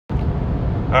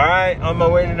Alright, on my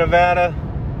way to Nevada.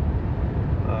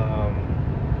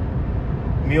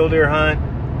 Mule deer hunt.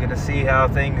 Gonna see how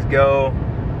things go.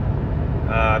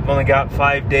 I've only got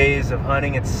 5 days of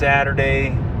hunting. It's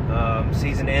Saturday.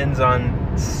 Season ends on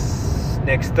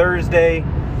next Thursday.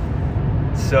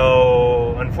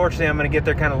 So unfortunately I'm gonna get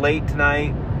there kind of late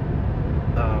tonight.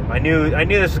 I knew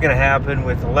this was gonna happen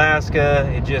with Alaska.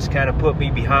 It just kind of put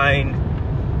me behind.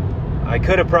 I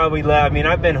could have probably left. I mean,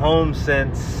 I've been home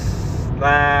since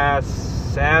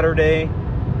last Saturday,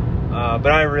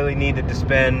 but I really needed to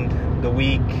spend the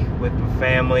week with my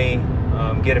family,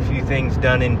 get a few things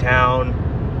done in town,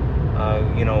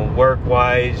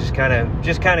 work-wise, just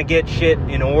kind of get shit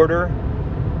in order,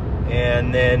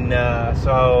 and then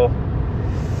so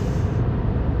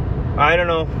I don't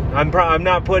know. I'm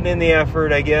not putting in the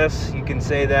effort, I guess you can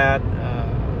say that.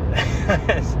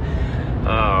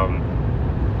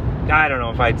 I don't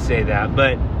know if I'd say that,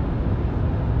 but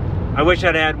I wish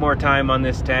I'd had more time on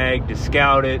this tag to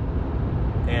scout it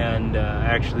and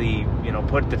actually,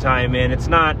 put the time in. It's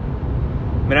not,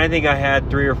 I think I had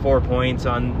 3 or 4 points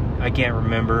on, I can't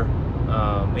remember.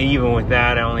 Even with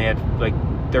that, I only had like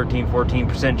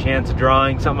 13-14% chance of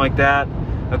drawing, something like that,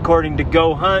 according to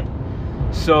Go Hunt.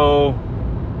 So,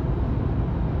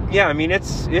 yeah, I mean,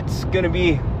 it's going to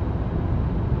be,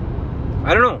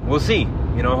 I don't know, we'll see.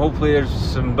 Hopefully there's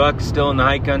some bucks still in the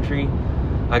high country.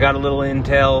 I got a little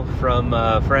intel from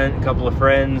a couple of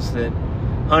friends that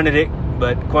hunted it,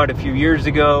 but quite a few years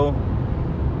ago.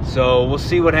 So we'll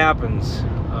see what happens.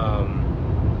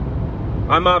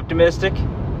 I'm optimistic.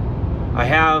 I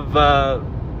have, I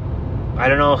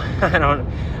don't know, I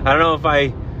don't know if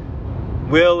I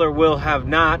will or will have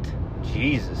not,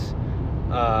 Jesus,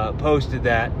 posted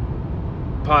that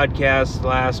podcast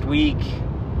last week.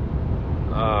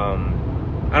 I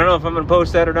don't know if I'm going to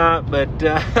post that or not, but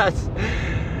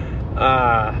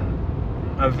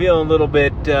I'm feeling a little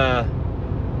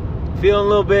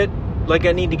bit like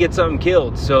I need to get something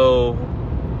killed. So,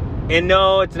 and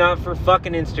no, it's not for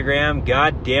fucking Instagram.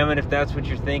 God damn it, if that's what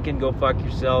you're thinking, go fuck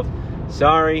yourself.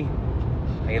 Sorry,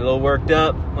 I get a little worked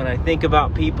up when I think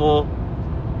about people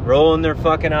rolling their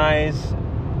fucking eyes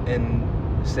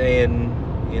and saying,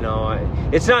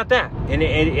 it's not that, and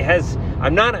it has.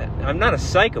 I'm not a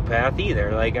psychopath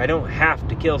either. Like, I don't have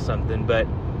to kill something, but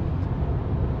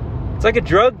it's like a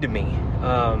drug to me.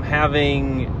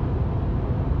 Having,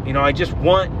 I just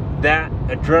want that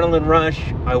adrenaline rush.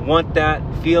 I want that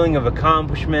feeling of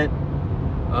accomplishment.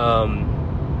 I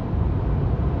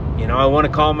want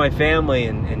to call my family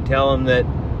and tell them that,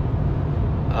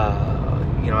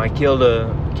 I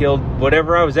killed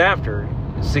whatever I was after.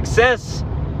 Success.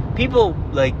 People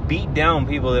like beat down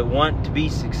people that want to be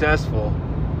successful.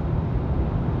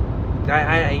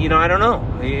 I don't know.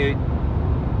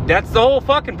 That's the whole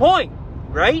fucking point,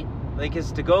 right? Like,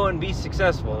 is to go and be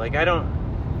successful. Like, I don't,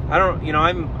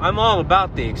 I'm all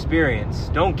about the experience.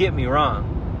 Don't get me wrong.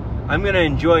 I'm gonna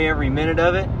enjoy every minute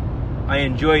of it. I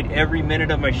enjoyed every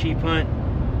minute of my sheep hunt.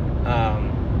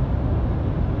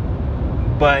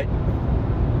 But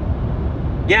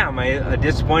yeah, am I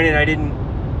disappointed I didn't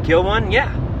kill one?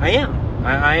 Yeah, I am.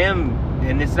 I am,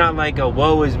 and it's not like a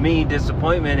woe is me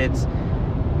disappointment.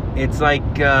 It's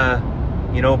like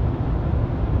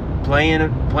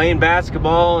playing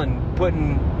basketball and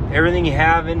putting everything you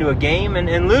have into a game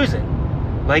and losing.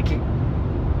 Like,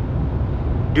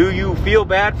 do you feel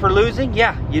bad for losing?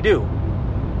 Yeah, you do.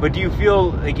 But do you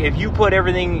feel like if you put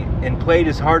everything and played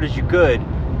as hard as you could,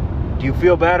 do you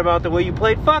feel bad about the way you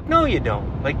played? Fuck no, you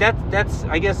don't. Like, that's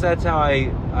I guess that's how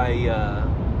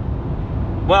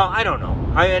well, I don't know.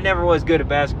 I never was good at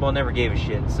basketball, never gave a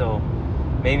shit. So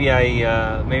maybe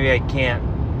I can't.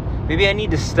 Maybe I need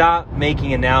to stop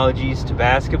making analogies to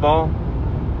basketball.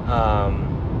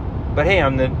 But hey,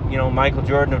 I'm the Michael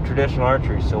Jordan of traditional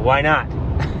archery, so why not?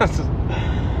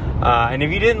 And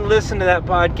if you didn't listen to that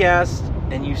podcast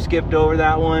and you skipped over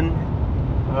that one,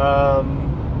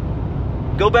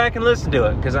 go back and listen to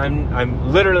it, because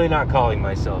I'm literally not calling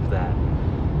myself that.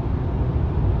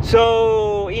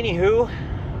 So anywho.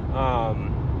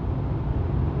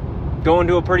 Going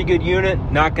to a pretty good unit.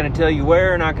 Not going to tell you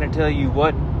where, not going to tell you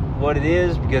what it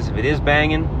is, because if it is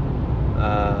banging,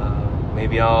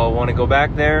 maybe I'll want to go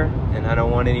back there, and I don't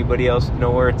want anybody else to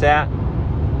know where it's at.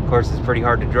 Of course, it's pretty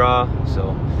hard to draw,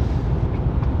 so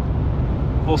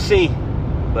we'll see.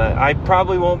 But I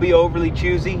probably won't be overly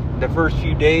choosy. The first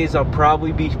few days I'll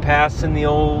probably be passing the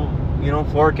old,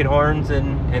 forked horns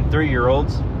and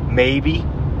 3-year-olds. Maybe.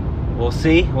 We'll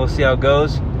see how it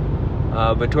goes.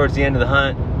 But towards the end of the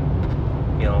hunt,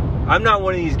 I'm not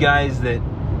one of these guys that,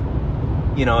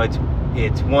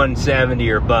 it's 170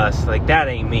 or bust. Like, that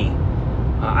ain't me.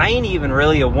 I ain't even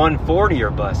really a 140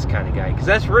 or bust kind of guy, because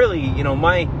that's really, you know,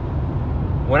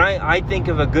 when I think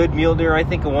of a good mule deer, I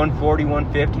think a 140,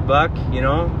 150 buck, you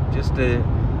know, just a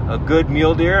good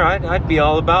mule deer. I'd be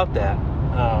all about that.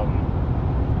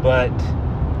 But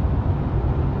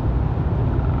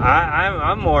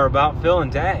I'm more about filling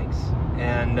tags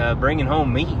and bringing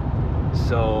home meat.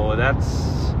 So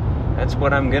that's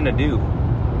what I'm gonna do.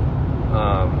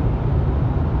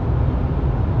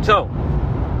 So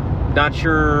not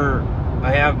sure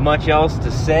I have much else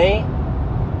to say.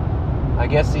 I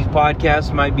guess these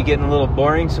podcasts might be getting a little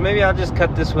boring, so maybe I'll just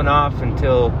cut this one off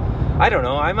until, I don't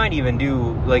know, I might even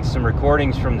do like some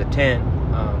recordings from the tent.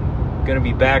 Gonna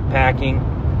be backpacking.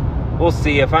 We'll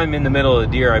see. If I'm in the middle of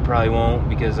the deer, I probably won't,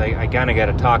 because I kind of got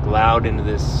to talk loud into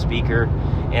this speaker,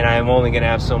 and I'm only gonna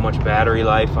have so much battery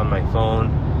life on my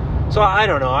phone. So I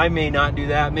don't know, I may not do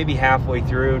that. Maybe halfway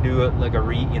through do it like a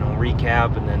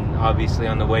recap, and then obviously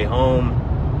on the way home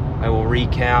I will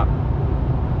recap.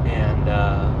 And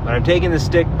but I'm taking the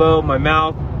stick bow. My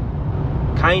mouth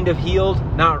kind of healed.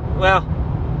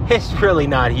 It's really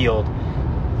not healed.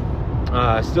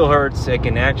 Still hurts. I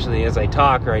can actually, as I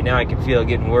talk right now, I can feel it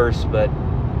getting worse. But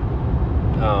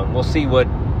we'll see.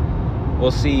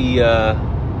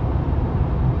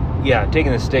 Yeah,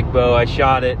 taking the stick bow. I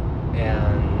shot it,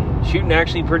 and shooting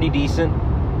actually pretty decent.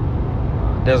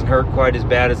 Doesn't hurt quite as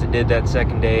bad as it did that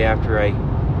second day after I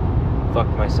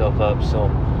fucked myself up. So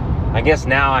I guess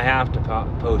now I have to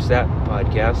post that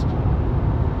podcast.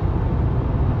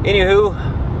 Anywho,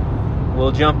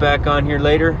 we'll jump back on here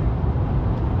later.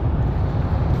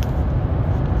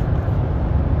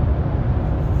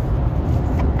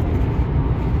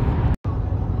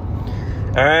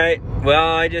 Alright,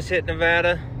 well, I just hit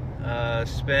Nevada.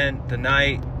 Spent the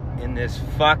night in this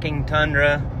fucking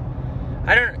tundra.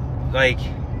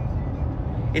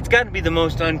 It's got to be the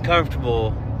most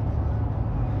uncomfortable.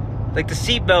 Like, the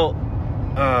seatbelt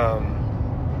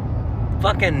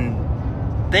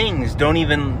fucking things don't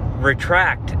even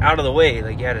retract out of the way.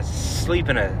 Like, you had to sleep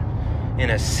in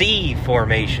a C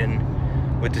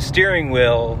formation with the steering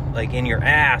wheel like in your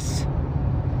ass.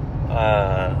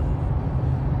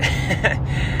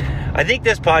 I think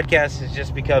this podcast has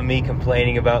just become me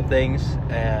complaining about things,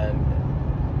 and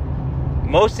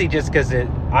mostly just because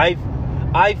I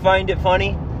find it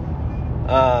funny.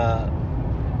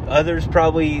 Others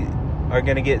probably are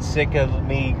gonna get sick of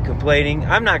me complaining.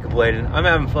 I'm not complaining. I'm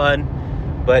having fun,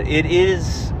 but it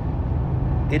is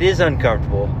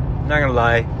uncomfortable. I'm not gonna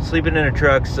lie. Sleeping in a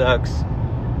truck sucks,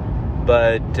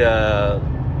 but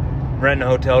renting a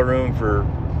hotel room for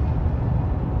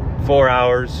 4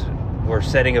 hours or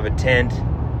setting up a tent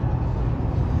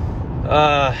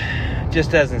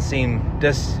just doesn't seem,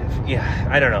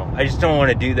 I don't know. I just don't want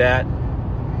to do that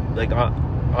like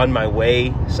on my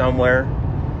way somewhere.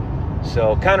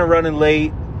 So kind of running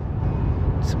late.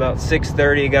 It's about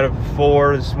 6:30. I got up at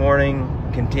 4 this morning.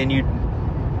 Continued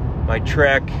my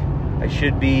trek. I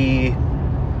should be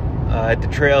at the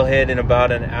trailhead in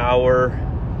about an hour.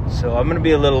 So I'm going to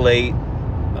be a little late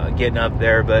getting up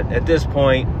there. But at this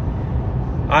point,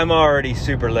 I'm already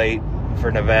super late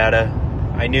for Nevada.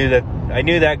 I knew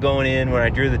that going in when I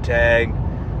drew the tag.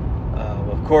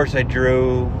 Of course I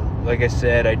drew. Like I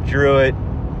said, I drew it.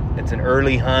 It's an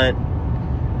early hunt.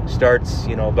 Starts,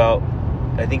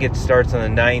 I think it starts on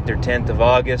the 9th or 10th of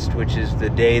August, which is the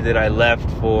day that I left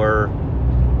for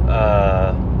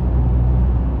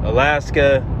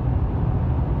Alaska.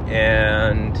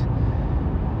 And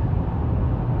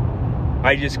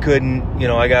I just couldn't,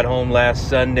 I got home last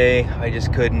Sunday. I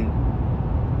just couldn't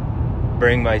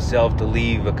bring myself to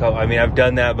leave I've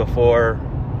done that before,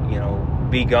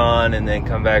 be gone and then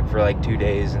come back for like 2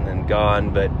 days and then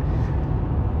gone. But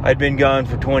I'd been gone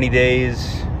for 20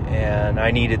 days and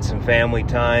I needed some family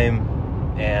time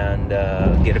and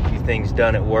get a few things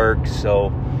done at work.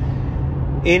 So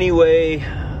anyway,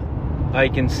 I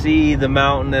can see the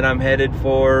mountain that I'm headed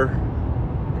for.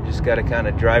 I just got to kind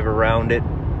of drive around it,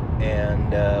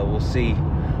 and we'll see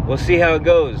how it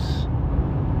goes.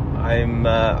 I'm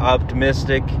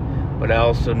optimistic, but I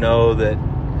also know that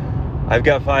I've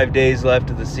got 5 days left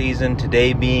of the season,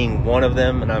 today being one of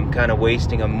them, and I'm kind of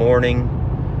wasting a morning,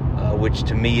 which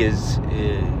to me is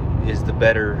the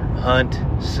better hunt.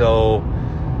 So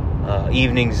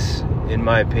evenings, in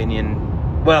my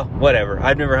opinion, well, whatever.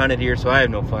 I've never hunted here, so I have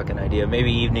no fucking idea.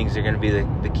 Maybe evenings are going to be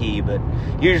the key, but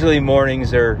usually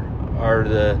mornings are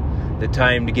the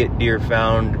time to get deer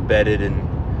found, bedded,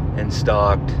 and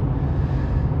stalked.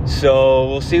 So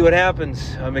we'll see what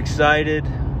happens. I'm excited.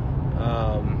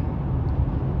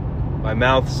 My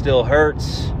mouth still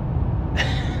hurts.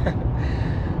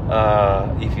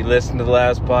 If you listen to the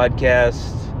last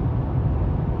podcast,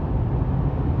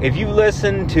 if you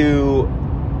listen to,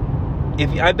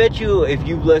 I bet you if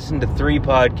you've listened to 3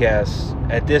 podcasts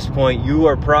at this point, you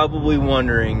are probably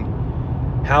wondering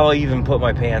how I even put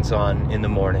my pants on in the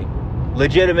morning.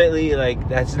 Legitimately, like,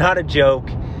 that's not a joke.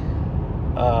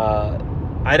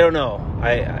 I don't know.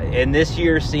 And this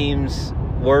year seems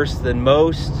worse than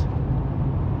most.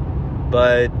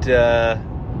 But,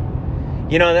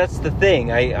 that's the thing.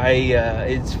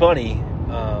 It's funny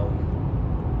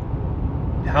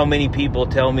how many people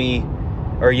tell me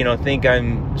or, think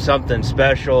I'm something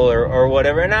special or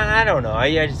whatever. And I don't know.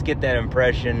 I just get that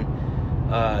impression.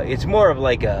 It's more of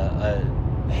like a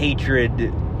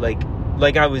hatred, like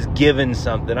I was given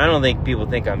something. I don't think people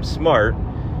think I'm smart.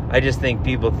 I just think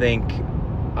people think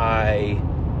I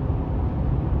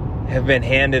have been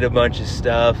handed a bunch of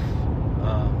stuff.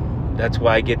 That's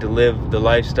why I get to live the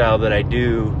lifestyle that I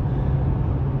do.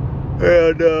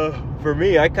 And for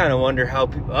me, I kind of wonder how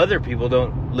other people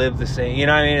don't live the same.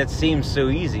 It seems so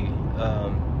easy.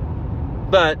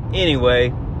 But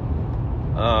anyway,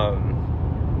 I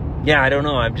don't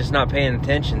know. I'm just not paying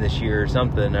attention this year or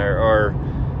something. Or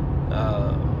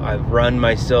I've run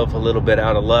myself a little bit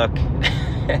out of luck.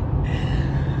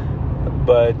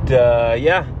 But,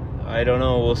 I don't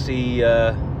know. We'll see.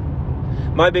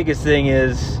 My biggest thing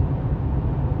is,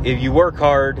 if you work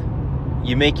hard,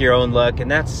 you make your own luck.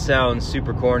 And that sounds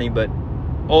super corny, but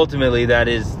ultimately that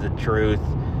is the truth.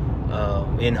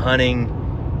 In hunting,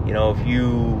 if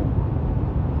you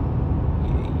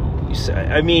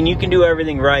can do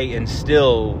everything right and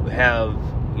still have,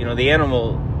 the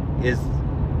animal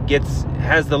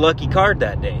has the lucky card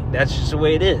that day. That's just the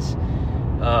way it is.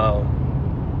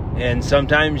 And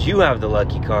sometimes you have the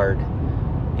lucky card,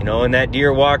 and that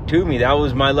deer walked to me. That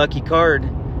was my lucky card.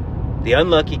 The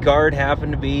unlucky card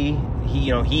happened to be,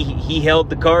 he held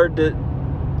the card that,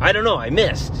 I don't know, I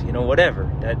missed, whatever.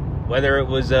 That, whether it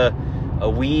was a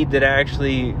weed that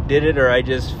actually did it or I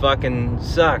just fucking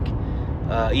suck.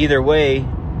 Either way,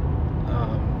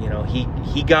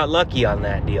 he got lucky on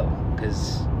that deal,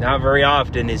 because not very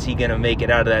often is he going to make it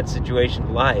out of that situation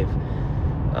alive.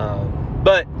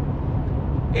 But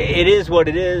it is what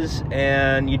it is,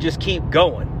 and you just keep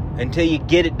going until you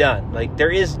get it done. Like,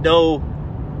 there is no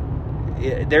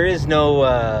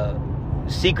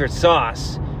secret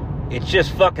sauce. It's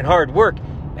just fucking hard work,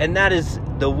 and that is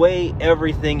the way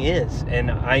everything is.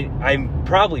 And I'm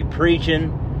probably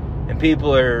preaching, and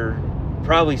people are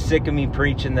probably sick of me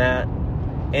preaching that,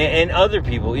 and other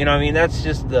people, that's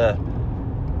just the,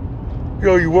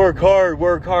 you work hard,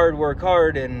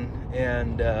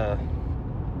 and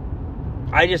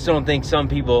I just don't think some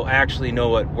people actually know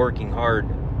what working hard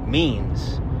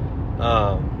means.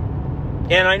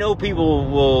 And I know people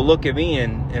will look at me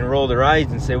and roll their eyes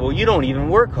and say, well, you don't even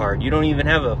work hard. You don't even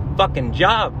have a fucking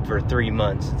job for 3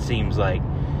 months, it seems like.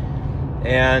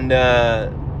 And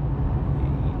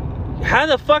how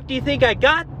the fuck do you think I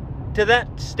got to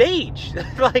that stage?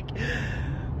 Like,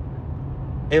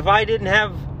 if I didn't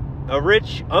have a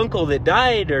rich uncle that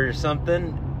died or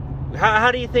something,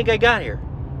 how do you think I got here?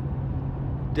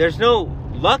 There's no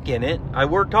luck in it. I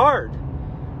worked hard.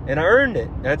 And I earned it.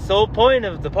 That's the whole point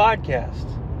of the podcast.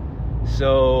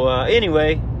 So,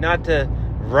 anyway, not to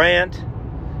rant,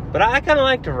 but I kind of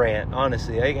like to rant,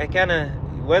 honestly. I kind of,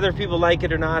 whether people like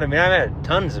it or not, I've had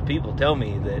tons of people tell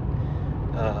me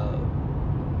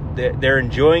that they're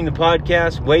enjoying the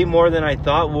podcast way more than I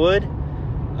thought would.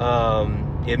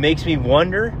 It makes me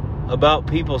wonder about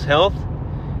people's health,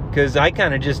 because I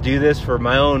kind of just do this for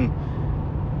my own.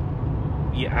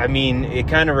 It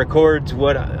kind of records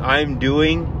what I'm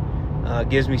doing,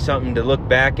 gives me something to look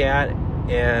back at,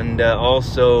 and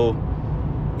also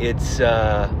it's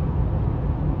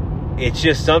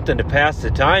just something to pass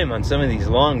the time on some of these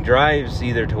long drives,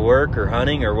 either to work or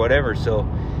hunting or whatever. So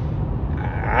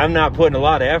I'm not putting a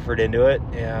lot of effort into it,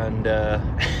 and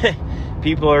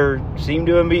people seem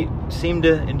to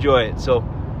enjoy it. So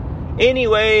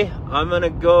anyway, I'm gonna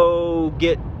go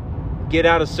get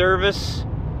out of service.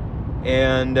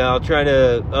 And I'll try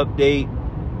to update,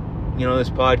 this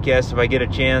podcast if I get a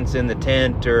chance in the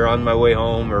tent or on my way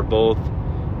home or both.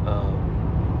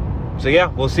 So yeah,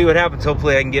 we'll see what happens.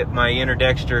 Hopefully I can get my inner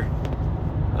Dexter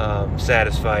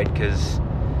satisfied, because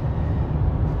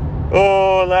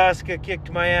Alaska kicked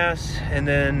my ass, and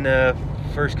then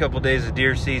first couple days of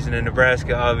deer season in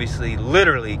Nebraska obviously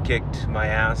literally kicked my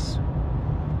ass.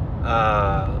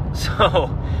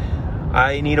 So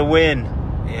I need a win.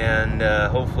 And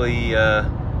hopefully a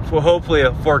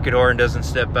forked horn doesn't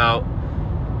step out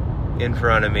in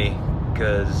front of me,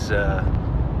 because, I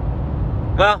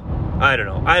don't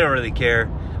know. I don't really care.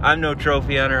 I'm no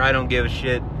trophy hunter. I don't give a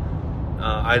shit.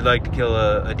 I'd like to kill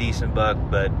a decent buck,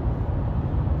 but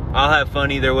I'll have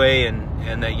fun either way,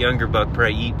 and that younger buck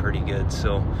probably eat pretty good.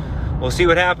 So we'll see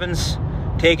what happens.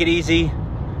 Take it easy,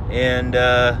 and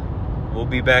we'll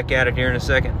be back at it here in a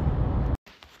second.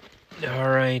 All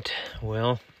right,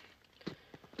 well,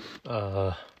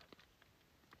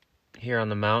 here on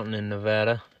the mountain in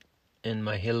Nevada, in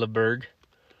my Hilleberg,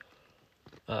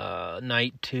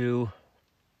 night 2.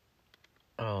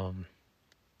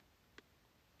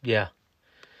 Yeah,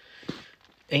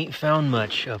 ain't found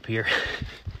much up here.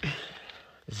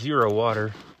 Zero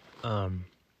water.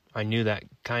 I knew that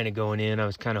kind of going in. I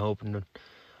was kind of hoping to,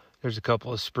 there's a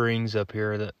couple of springs up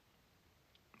here that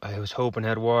I was hoping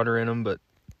had water in them, but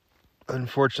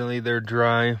unfortunately they're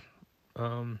dry.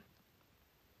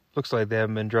 Looks like they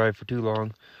haven't been dry for too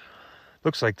long.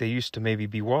 Looks like they used to maybe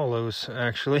be wallows,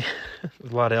 actually.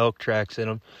 A lot of elk tracks in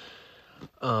them.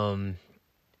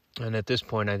 And at this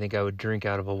point, I think I would drink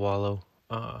out of a wallow.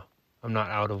 I'm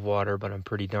not out of water, but I'm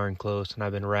pretty darn close, and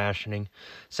I've been rationing.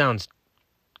 Sounds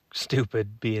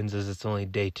stupid, being as it's only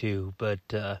day 2, but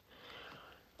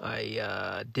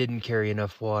I didn't carry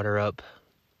enough water up.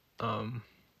 And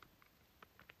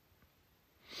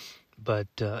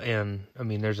I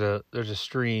mean, there's a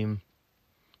stream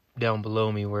down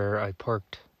below me where I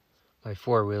parked my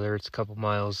 4-wheeler. It's a couple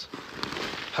miles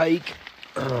hike.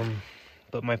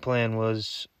 But my plan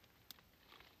was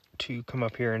to come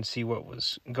up here and see what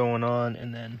was going on,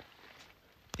 and then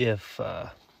if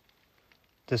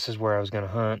this is where I was going to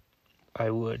hunt,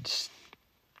 I would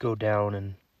go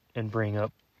down and bring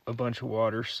up a bunch of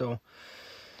water. So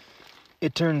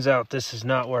it turns out this is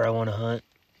not where I want to hunt.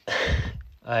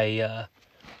 I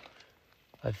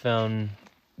found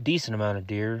a decent amount of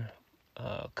deer,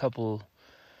 a couple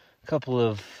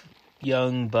of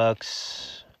young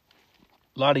bucks,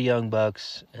 a lot of young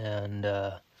bucks, and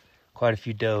quite a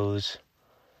few does.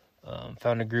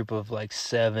 Found a group of like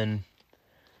 7,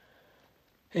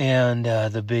 and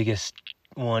the biggest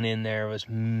one in there was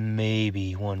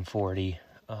maybe 140,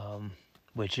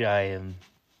 which I am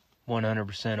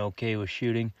 100% okay with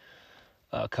shooting.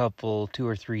 A couple, 2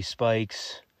 or 3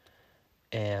 spikes,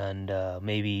 and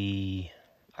maybe,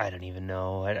 I don't even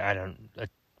know, a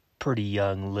pretty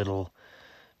young little,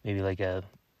 maybe like a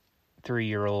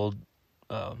 3-year-old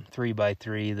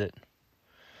 3x3 that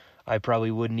I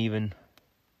probably wouldn't even,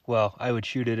 well, I would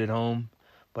shoot it at home,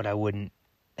 but I wouldn't,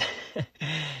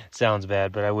 sounds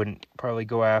bad, but I wouldn't probably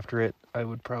go after it. I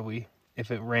would probably,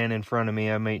 if it ran in front of me,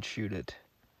 I might shoot it,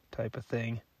 type of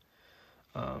thing.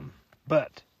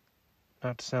 But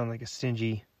not to sound like a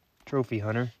stingy trophy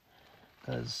hunter,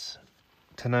 because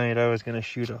tonight I was going to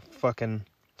shoot a fucking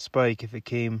spike if it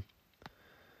came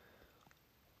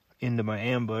into my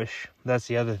ambush. That's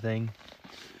the other thing.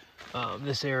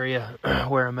 This area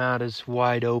where I'm at is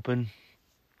wide open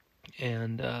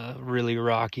and really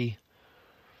rocky,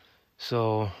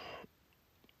 so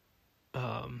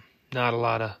not a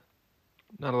lot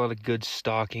of good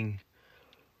stalking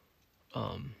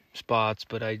spots,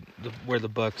 but where the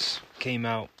bucks came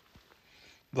out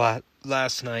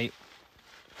last night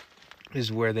is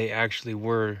where they actually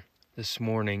were this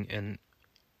morning, and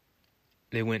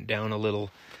they went down a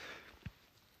little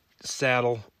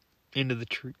saddle into the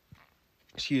tree.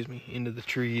 Into the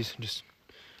trees, just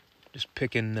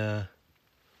picking the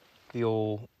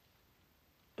old,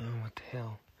 what the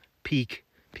hell, peak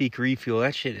refuel.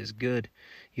 That shit is good,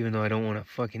 even though I don't want to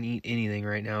fucking eat anything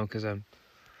right now because I'm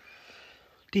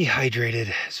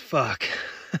dehydrated as fuck.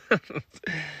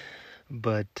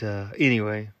 But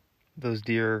anyway, those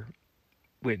deer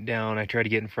went down. I tried to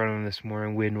get in front of them this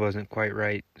morning. Wind wasn't quite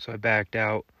right, so I backed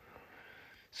out.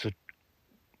 So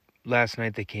last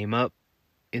night they came up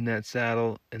in that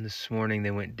saddle, and this morning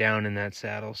they went down in that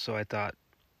saddle. So I thought,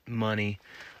 money,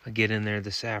 I'll get in there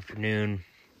this afternoon,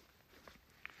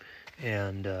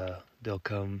 and they'll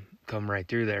come right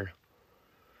through there.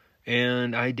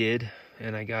 And I did,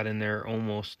 and I got in there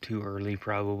almost too early,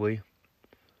 probably.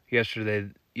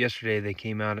 Yesterday they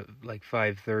came out at like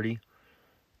 5:30,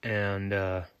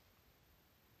 and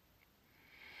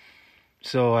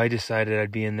so I decided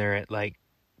I'd be in there at like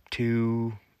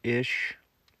 2-ish,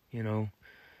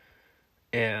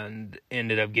 and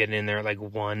ended up getting in there at like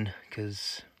 1,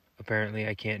 because apparently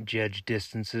I can't judge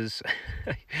distances.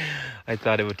 I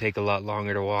thought it would take a lot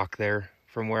longer to walk there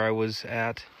from where I was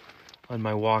at on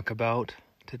my walkabout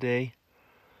today.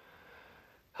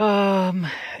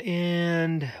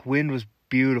 And wind was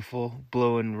beautiful,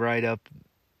 blowing right up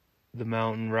the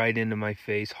mountain, right into my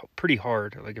face, pretty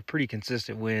hard, like a pretty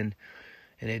consistent wind,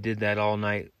 and it did that all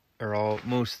night, or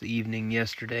most of the evening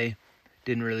yesterday.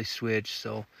 Didn't really switch,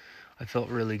 so I felt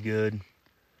really good.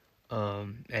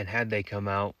 And had they come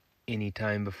out any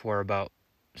time before about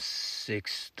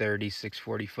 6:30,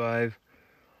 6:45.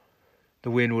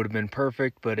 The wind would have been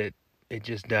perfect, but it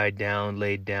just died down,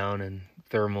 laid down, and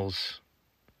thermals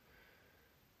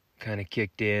kind of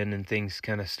kicked in and things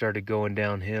kind of started going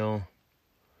downhill.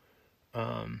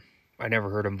 I never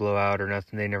heard them blow out or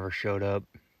nothing. They never showed up.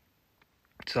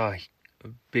 Saw a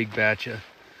big batch of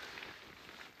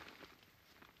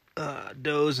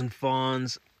does and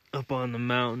fawns up on the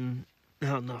mountain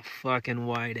out in the fucking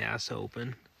wide ass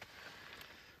open.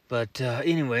 But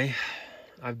anyway,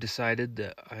 I've decided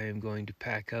that I am going to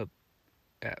pack up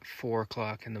at 4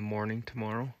 o'clock in the morning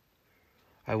tomorrow.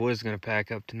 I was going to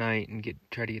pack up tonight and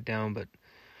try to get down, but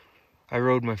I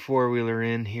rode my four-wheeler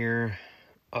in here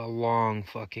a long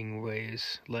fucking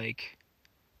ways, like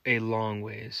a long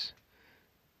ways,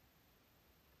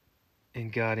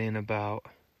 and got in about,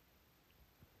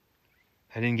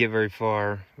 I didn't get very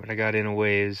far, but I got in a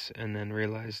ways and then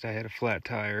realized I had a flat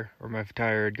tire, or my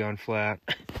tire had gone flat.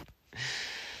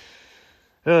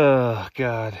 Oh,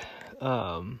 God.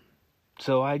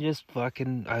 So I just I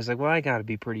was like, well, I gotta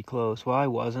be pretty close. Well, I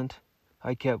wasn't.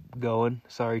 I kept going.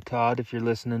 Sorry, Todd, if you're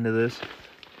listening to this.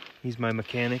 He's my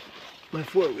mechanic. My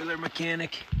four-wheeler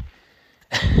mechanic.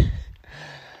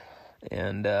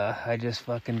 And I just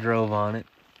fucking drove on it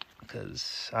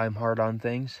because I'm hard on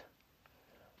things.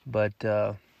 But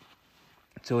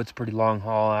so it's a pretty long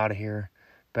haul out of here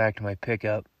back to my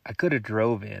pickup. I could have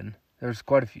drove in. There was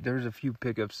a few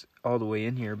pickups all the way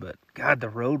in here, but God, the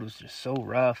road was just so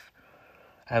rough.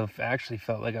 I actually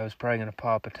felt like I was probably gonna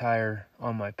pop a tire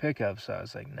on my pickup, so I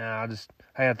was like, nah,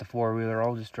 I got the four-wheeler,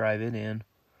 I'll just drive it in.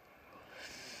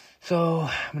 So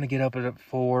I'm gonna get up at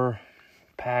 4,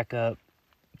 pack up,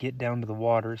 get down to the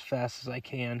water as fast as I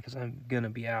can, because I'm gonna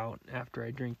be out after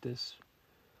I drink this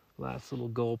last little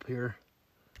gulp here.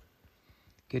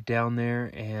 Get down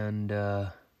there and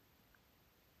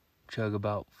chug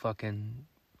about fucking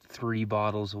 3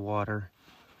 bottles of water.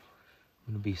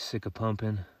 I'm gonna be sick of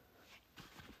pumping.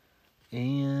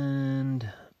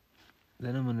 And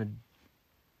then I'm gonna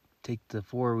take the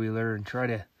four-wheeler and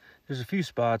there's a few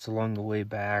spots along the way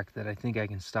back that I think I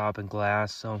can stop and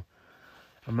glass, so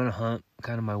I'm gonna hunt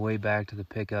kind of my way back to the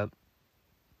pickup,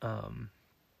 do a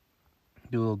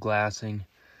little glassing,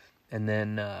 and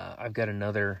then I've got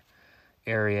another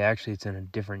area, actually it's in a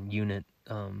different unit,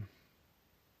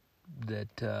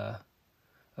 that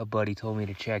a buddy told me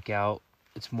to check out.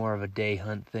 It's more of a day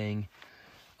hunt thing,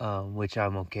 which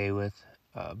I'm okay with.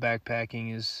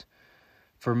 Backpacking is,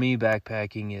 for me, if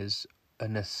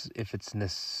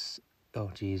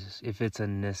it's a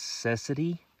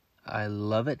necessity, I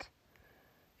love it.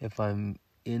 If I'm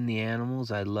in the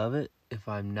animals, I love it. If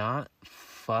I'm not,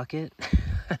 fuck it.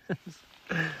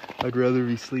 I'd rather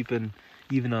be sleeping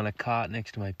even on a cot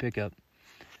next to my pickup,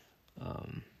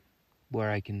 where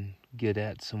I can get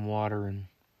at some water and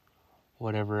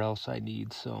whatever else I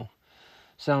need. So,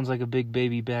 sounds like a big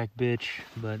baby back bitch,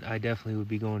 but I definitely would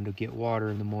be going to get water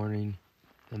in the morning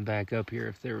and back up here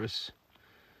if there was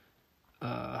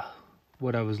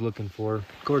what I was looking for. Of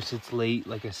course, it's late,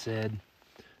 like I said.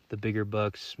 The bigger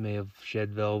bucks may have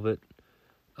shed velvet.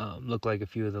 Looked like a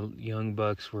few of the young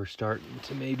bucks were starting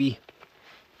to maybe.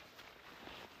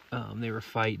 They were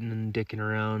fighting and dicking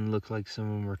around. Looked like some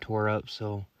of them were tore up.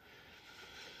 So,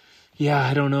 yeah,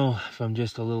 I don't know if I'm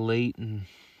just a little late and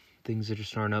things are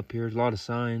just starting up here. There's a lot of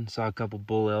signs. Saw a couple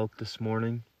bull elk this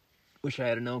morning. Wish I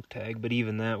had an elk tag, but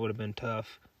even that would have been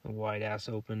tough. A wide ass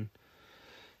open.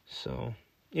 So,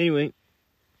 anyway,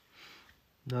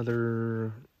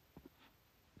 another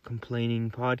complaining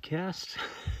podcast.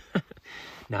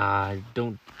 Nah,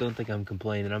 don't think I'm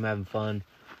complaining. I'm having fun.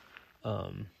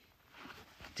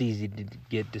 It's easy to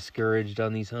get discouraged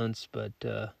on these hunts, but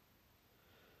I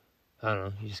don't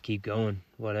know. You just keep going.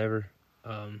 Whatever.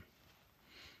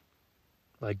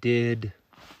 I did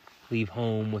leave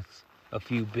home with a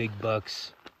few big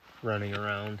bucks running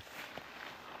around.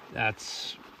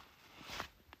 That's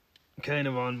kind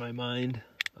of on my mind.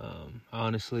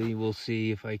 Honestly, we'll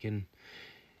see if I can,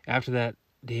 after that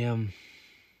damn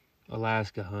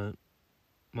Alaska hunt,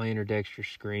 my interdexter's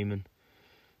screaming,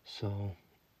 so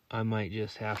I might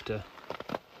just have to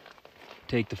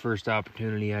take the first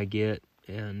opportunity I get,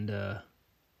 and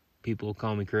people will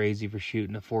call me crazy for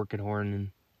shooting a forked horn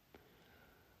and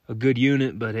a good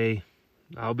unit, but hey,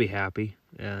 I'll be happy,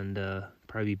 and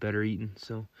probably be better eating.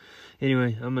 So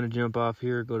anyway, I'm gonna jump off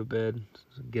here, go to bed,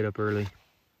 get up early.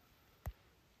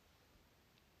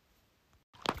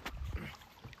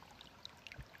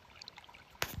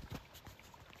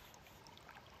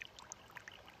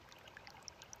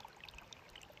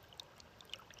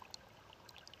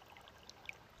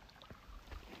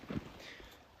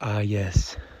 Ah,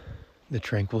 yes, the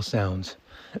tranquil sounds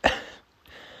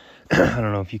I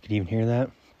don't know if you could even hear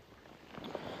that.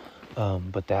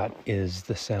 But that is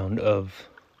the sound of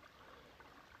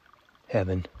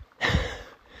heaven.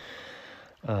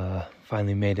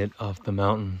 Finally made it off the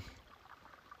mountain.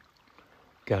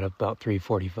 Got up about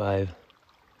 3:45.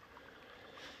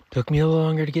 Took me a little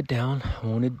longer to get down.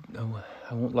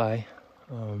 I won't lie.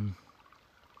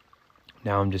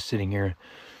 Now I'm just sitting here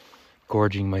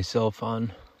gorging myself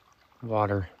on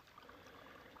water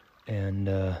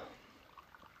and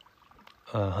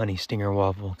honey stinger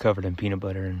waffle covered in peanut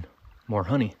butter and more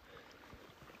honey.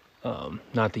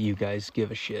 Not that you guys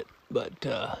give a shit, but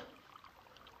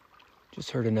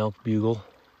just heard an elk bugle.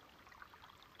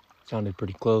 Sounded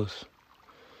pretty close.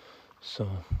 So,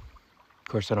 of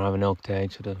course I don't have an elk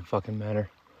tag, so it doesn't fucking matter.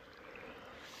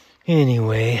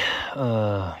 Anyway,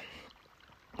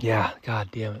 yeah, god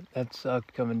damn it. That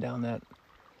sucked coming down that.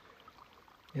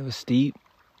 It was steep,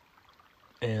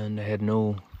 and I had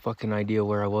no fucking idea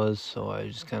where I was, so I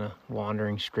was just kind of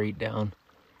wandering straight down.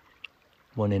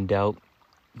 When in doubt,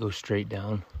 go straight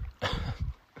down.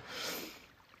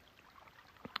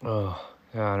 Oh,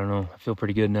 I don't know. I feel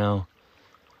pretty good now.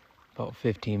 About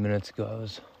 15 minutes ago, I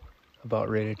was about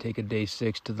ready to take a day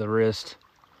 6 to the wrist.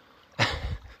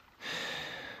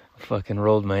 Fucking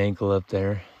rolled my ankle up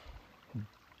there.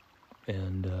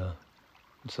 And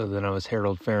so then I was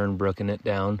Harold Fahrenbrooking it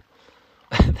down.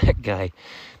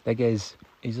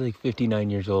 He's like 59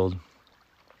 years old.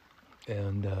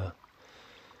 And,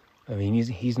 I mean,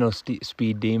 he's no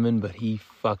speed demon, but he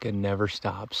fucking never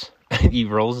stops. He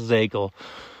rolls his ankle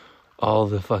all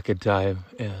the fucking time.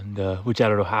 And, which I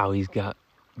don't know how he's got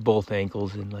both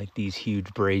ankles in like these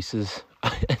huge braces.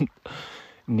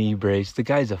 Knee brace. The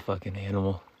guy's a fucking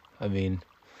animal. I mean,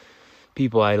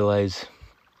 people idolize,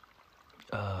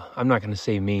 I'm not going to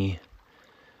say me,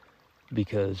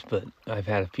 but I've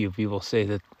had a few people say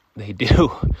that they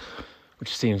do,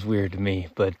 which seems weird to me,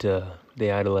 but they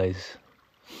idolize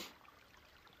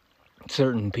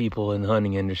certain people in the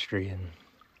hunting industry, and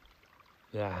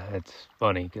yeah, it's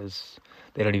funny, because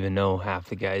they don't even know half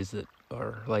the guys that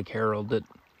are like Harold that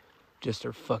just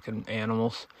are fucking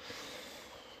animals.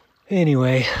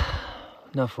 Anyway,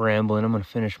 enough rambling. I'm going to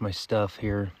finish my stuff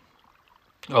here.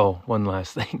 Oh, one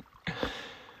last thing.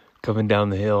 Coming down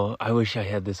the hill. I wish I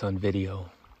had this on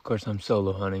video. Of course, I'm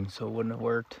solo hunting, so it wouldn't have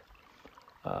worked.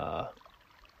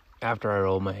 After I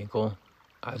rolled my ankle,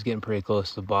 I was getting pretty close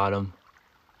to the bottom.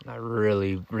 And I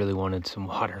really, really wanted some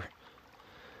water.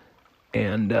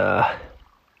 And, I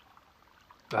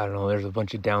don't know, there's a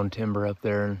bunch of down timber up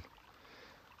there, and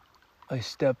I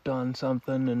stepped on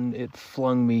something and it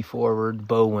flung me forward.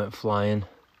 Bow went flying.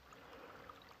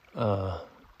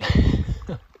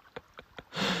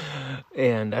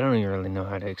 And I don't even really know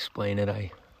how to explain it.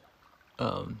 I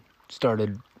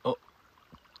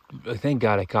thank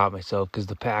God I caught myself, because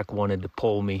the pack wanted to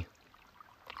pull me.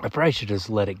 I probably should just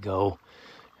let it go.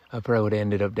 I probably would have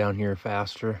ended up down here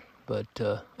faster. But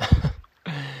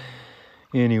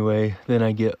anyway, then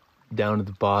I get down to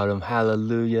the bottom.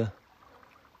 Hallelujah.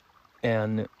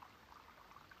 And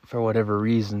for whatever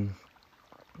reason,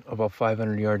 about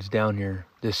 500 yards down here,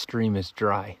 this stream is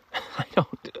dry. I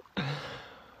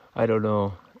don't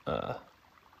know.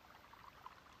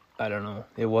 I don't know.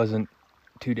 It wasn't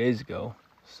 2 days ago.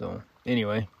 So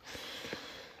anyway,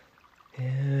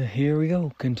 here we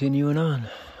go. Continuing on.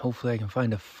 Hopefully I can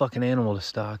find a fucking animal to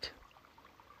stalk.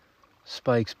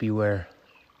 Spikes beware.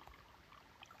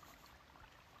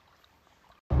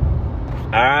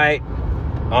 Alright.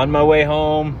 On my way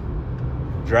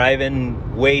home,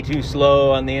 driving way too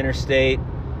slow on the interstate.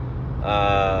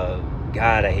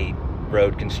 God, I hate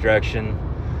road construction.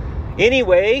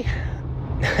 Anyways,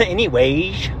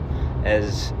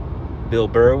 as Bill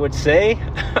Burr would say.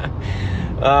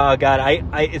 God,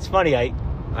 it's funny.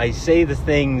 I say the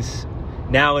things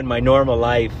now in my normal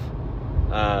life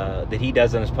that he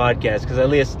does on his podcast, because I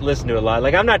listen to a lot.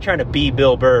 Like, I'm not trying to be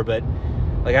Bill Burr, but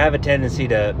like, I have a tendency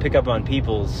to pick up on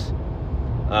people's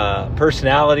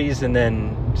personalities and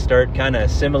then start kind of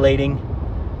assimilating.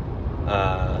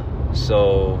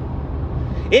 So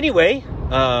anyway,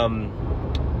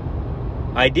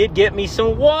 I did get me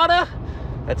some water.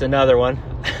 That's another one.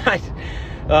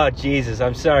 Oh, Jesus,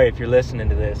 I'm sorry if you're listening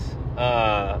to this.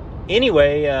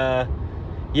 Anyway,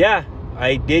 yeah,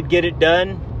 I did get it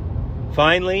done.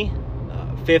 Finally,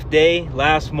 5th day,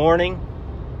 last morning.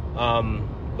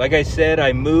 Like I said,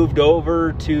 I moved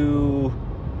over to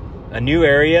a new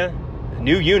area, a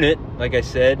new unit, like I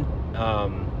said.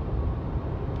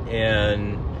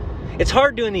 And it's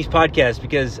hard doing these podcasts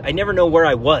because I never know where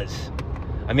I was.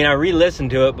 I mean, I re-listened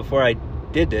to it before I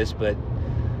did this, but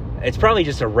it's probably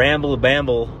just a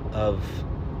ramble-bamble of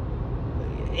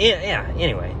yeah,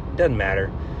 anyway, doesn't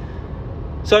matter.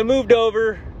 So I moved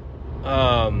over,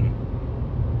 got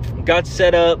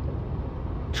set up,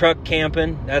 truck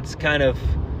camping. That's kind of,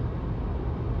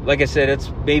 like I said, it's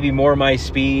maybe more my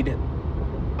speed.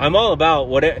 I'm all about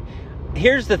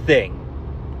here's the thing.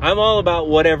 I'm all about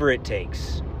whatever it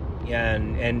takes.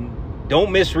 And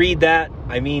don't misread that.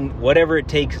 I mean, whatever it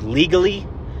takes legally.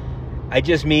 I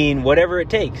just mean whatever it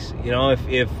takes. You know,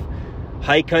 if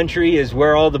high country is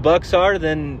where all the bucks are,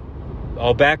 then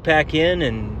I'll backpack in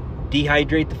and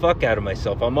dehydrate the fuck out of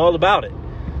myself. I'm all about it.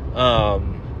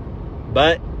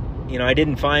 But, you know, I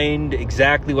didn't find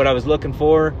exactly what I was looking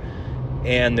for,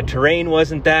 and the terrain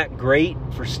wasn't that great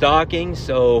for stalking,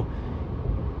 so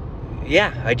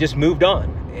yeah, I just moved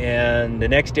on. And the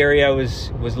next area was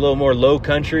a little more low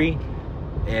country,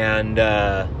 and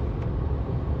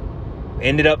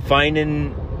ended up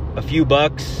finding a few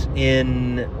bucks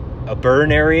in a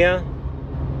burn area.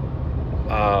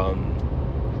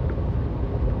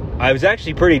 I was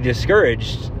actually pretty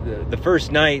discouraged the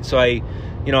first night, so I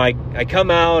come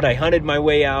out, I hunted my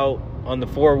way out on the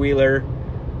four-wheeler,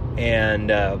 and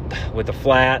with a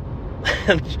flat,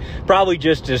 probably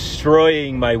just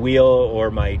destroying my wheel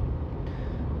or my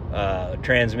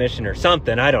transmission or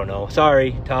something. I don't know.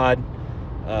 Sorry, Todd.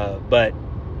 But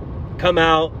come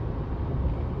out,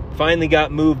 finally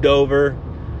got moved over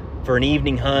for an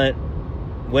evening hunt,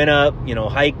 went up,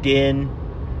 hiked in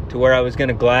to where I was going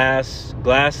to glass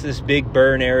this big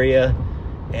burn area.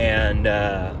 And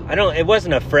it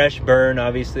wasn't a fresh burn,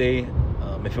 obviously.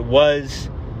 If it was,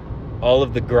 all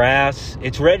of the grass,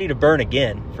 it's ready to burn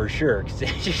again for sure.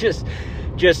 It's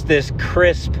just this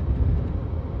crisp,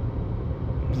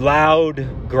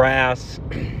 loud grass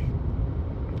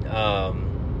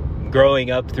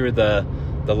growing up through the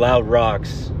loud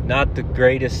rocks. Not the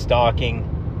greatest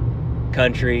stalking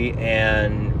country,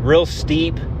 and real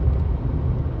steep.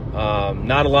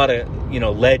 Not a lot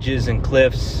of ledges and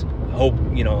cliffs.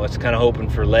 It's kind of hoping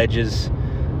for ledges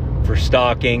for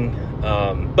stalking,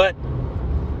 but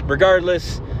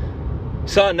regardless,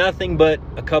 saw nothing but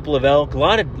a couple of elk, a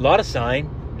lot of sign,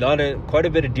 quite a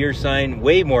bit of deer sign,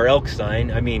 way more elk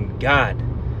sign. I mean, God,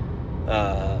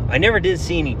 I never did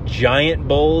see any giant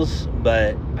bulls,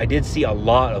 but I did see a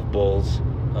lot of bulls.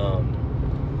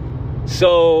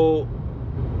 So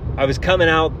I was coming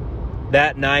out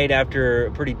that night after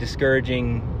a pretty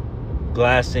discouraging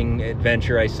glassing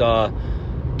adventure. I saw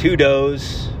two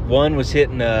does. One was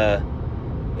hitting a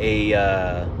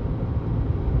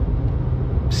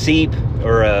seep,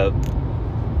 or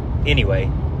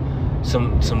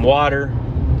some water,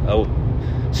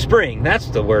 spring, that's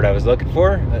the word I was looking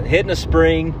for, hitting a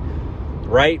spring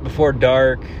right before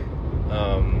dark,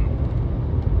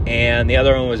 and the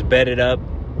other one was bedded up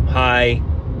high,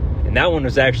 and that one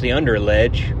was actually under a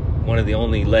ledge, one of the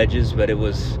only ledges, but it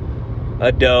was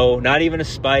a doe, not even a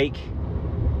spike.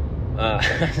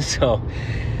 So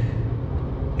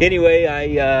anyway,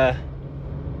 I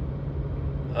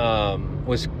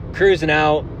was cruising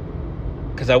out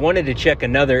because I wanted to check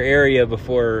another area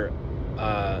before.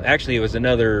 Actually, it was I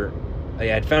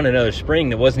had found another spring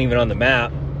that wasn't even on the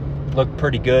map. Looked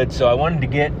pretty good, so I wanted to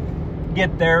get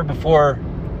there before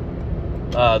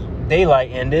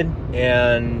daylight ended.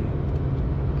 And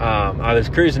I was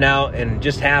cruising out and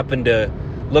just happened to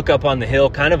look up on the hill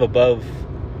kind of above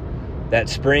that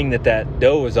spring that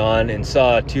doe was on, and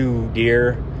saw two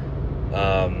deer,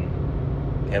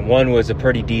 and one was a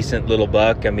pretty decent little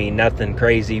buck. I mean, nothing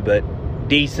crazy, but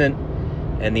decent,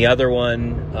 and the other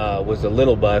one was a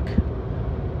little buck.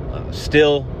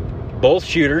 Still both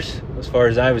shooters as far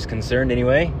as I was concerned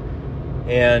anyway.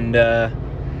 And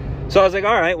so I was like,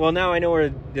 all right, well, now I know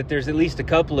that there's at least a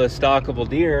couple of stalkable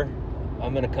deer.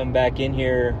 I'm gonna come back in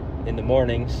here in the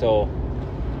morning. So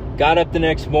got up the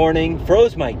next morning,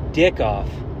 froze my dick off.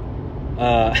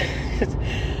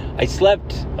 I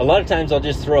slept, a lot of times I'll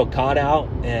just throw a cot out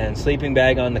and sleeping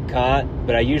bag on the cot,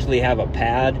 but I usually have a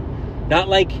pad. Not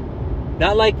like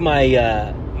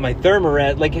my my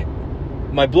Thermarest, like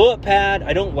my blow-up pad.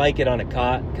 I don't like it on a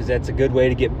cot because that's a good way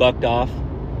to get bucked off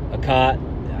a cot.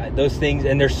 Those things,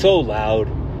 and they're so loud.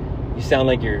 You sound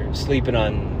like you're sleeping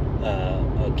on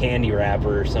a candy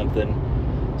wrapper or something.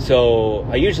 So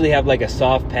I usually have like a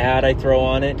soft pad I throw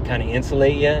on it to kind of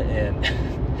insulate you. And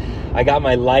I got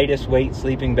my lightest weight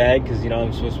sleeping bag because,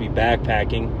 I'm supposed to be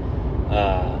backpacking.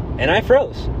 And I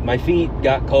froze. My feet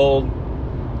got cold.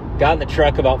 Got in the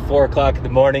truck about 4 o'clock in the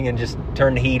morning and just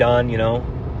turned the heat on,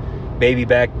 baby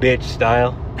back bitch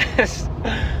style.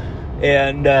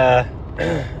 And I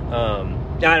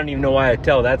don't even know why I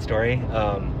tell that story.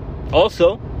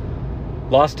 Also,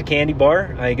 lost a candy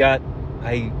bar. I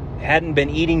hadn't been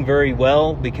eating very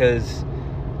well because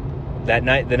the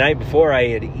night before, I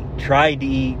had tried to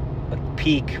eat a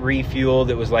Peak refuel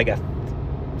that was like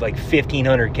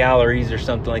 1,500 calories or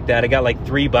something like that. I got like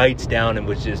 3 bites down and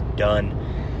was just done.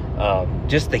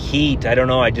 Just the heat, I don't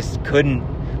know, I just couldn't,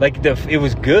 it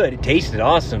was good, it tasted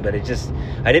awesome, but I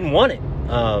didn't want it.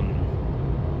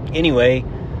 Anyway,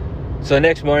 so the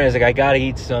next morning I was like, I gotta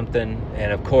eat something,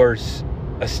 and of course,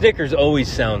 a Snickers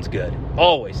always sounds good.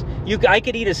 Always. I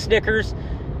could eat a Snickers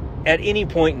at any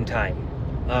point in time.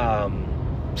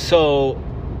 So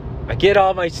I get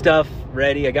all my stuff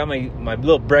ready. I got my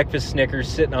little breakfast Snickers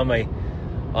sitting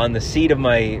on the seat of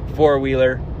my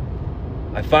 4-wheeler.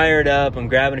 I fire it up. I'm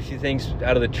grabbing a few things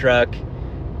out of the truck.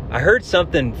 I heard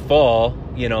something fall,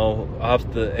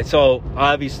 so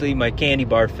obviously my candy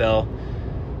bar fell.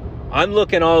 I'm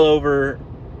looking all over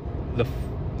the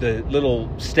little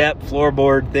step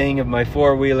floorboard thing of my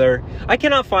 4-wheeler. I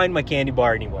cannot find my candy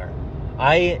bar anywhere.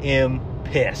 I am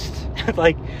pissed.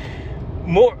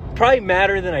 Probably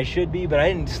madder than I should be, but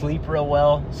I didn't sleep real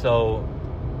well, so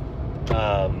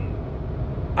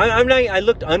I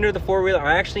looked under the 4-wheeler.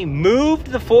 I actually moved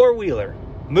the 4-wheeler,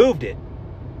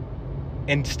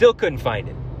 and still couldn't find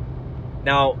it.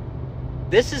 Now,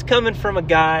 this is coming from a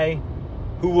guy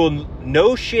who will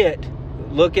no shit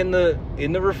look in the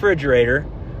refrigerator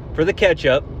for the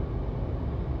ketchup.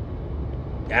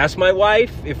 Ask my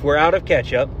wife if we're out of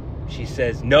ketchup. She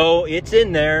says, no, it's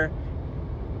in there.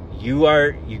 You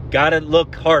gotta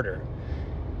look harder.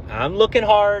 I'm looking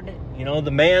hard,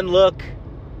 the man look.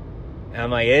 I'm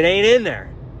like, it ain't in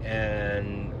there.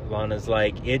 And Lana's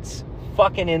like, it's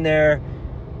fucking in there.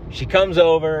 She comes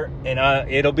over, and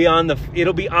it'll be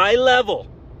eye level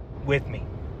with me.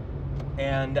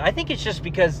 And I think it's just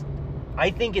because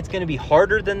I think it's going to be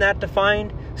harder than that to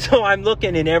find. So I'm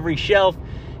looking in every shelf,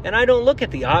 and I don't look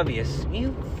at the obvious.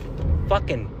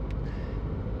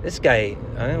 This guy,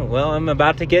 I'm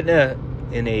about to get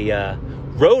in a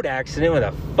road accident with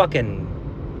a fucking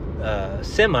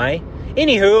semi.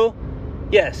 Anywho,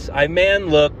 yes, I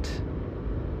looked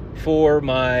for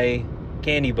my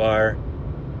candy bar.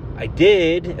 I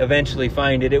did eventually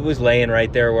find it. It was laying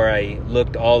right there where I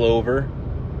looked all over.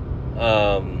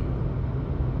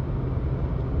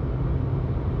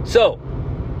 So,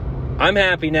 I'm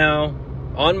happy now.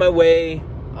 On my way,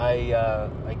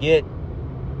 I get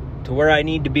to where I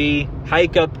need to be.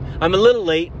 Hike up. I'm a little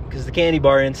late because the candy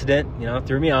bar incident,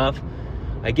 threw me off.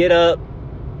 I get up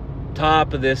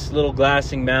top of this little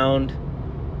glassing mound,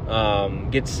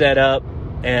 get set up,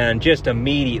 and just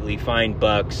immediately find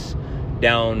bucks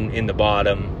down in the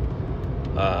bottom.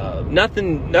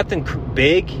 Nothing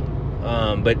big,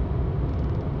 but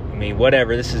I mean,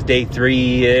 whatever. This is day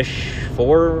 3-ish,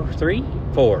 4.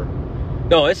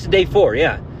 No, this is day 4.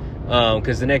 Yeah,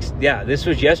 because this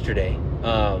was yesterday.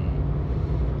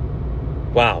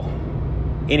 Wow.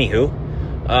 Anywho,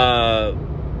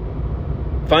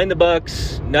 find the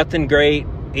bucks. Nothing great.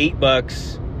 8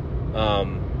 bucks.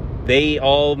 They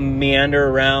all meander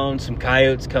around. Some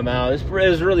coyotes come out. It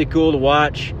was really cool to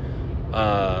watch.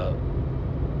 I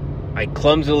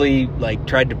clumsily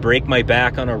tried to break my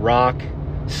back on a rock,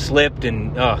 slipped,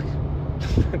 and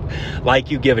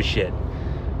like you give a shit.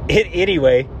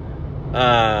 Anyway,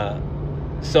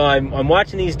 so I'm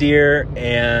watching these deer,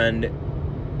 and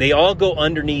they all go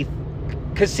underneath.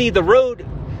 Cause see the road.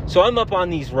 So I'm up on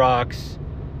these rocks,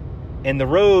 and the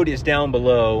road is down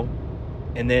below.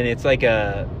 And then it's like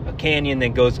a canyon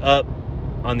that goes up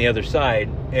on the other side.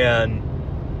 And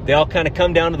they all kind of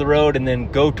come down to the road and then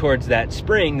go towards that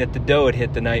spring that the doe had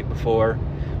hit the night before,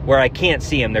 where I can't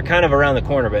see them. They're kind of around the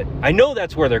corner, but I know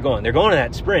that's where they're going. They're going to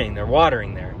that spring. They're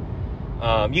watering there.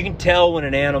 You can tell when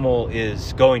an animal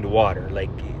is going to water.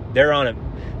 They're on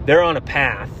a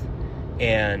path,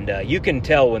 and you can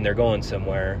tell when they're going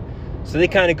somewhere. So they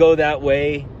kind of go that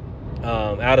way,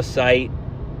 out of sight,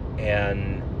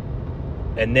 and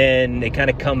then they kind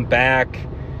of come back,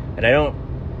 and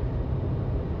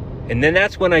and then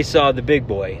that's when I saw the big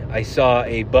boy. I saw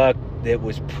a buck that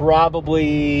was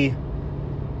probably,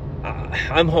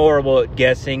 I'm horrible at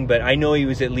guessing, but I know he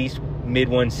was at least mid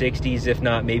 160s, if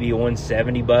not maybe a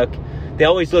 170 buck. They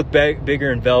always look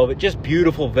bigger in velvet, just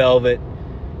beautiful velvet.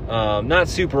 Not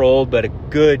super old, but a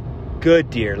good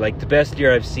deer, like the best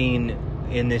deer I've seen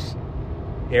in this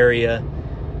area.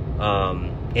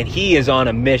 And he is on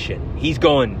a mission. He's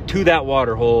going to that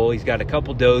water hole. He's got a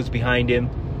couple does behind him.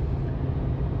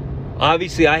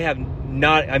 Obviously, that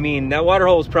water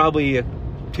hole is probably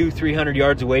 200-300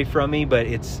 yards away from me, but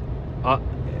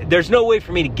there's no way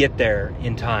for me to get there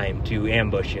in time to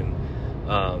ambush him.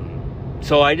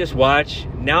 So I just watch.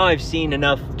 Now I've seen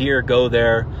enough deer go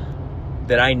there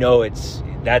that I know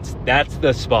that's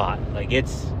the spot.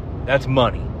 That's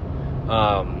money.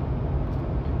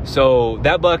 So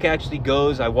that buck actually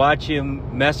goes. I watch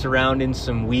him mess around in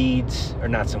some weeds, or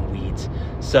not some weeds,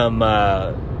 some,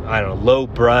 I don't know, low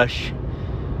brush.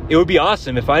 It would be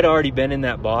awesome if I'd already been in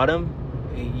that bottom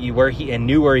and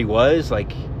knew where he was.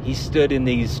 Like, he stood in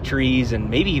these trees and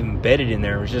maybe even bedded in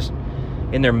there. It was just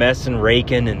in there messing,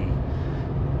 raking,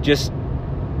 and just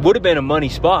would have been a money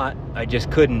spot. I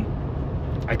just couldn't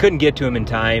get to him in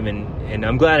time, and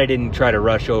I'm glad I didn't try to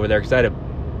rush over there, because I'd have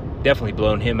definitely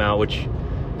blown him out, which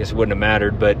I guess it wouldn't have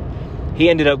mattered. But he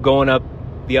ended up going up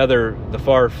the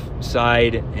far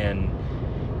side, and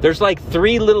there's like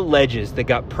 3 little ledges that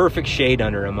got perfect shade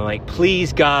under him. I'm like,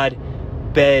 please God,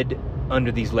 bed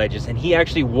under these ledges. And he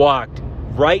actually walked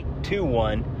right to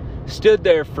one, stood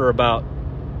there for about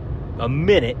a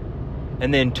minute,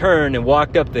 and then turned and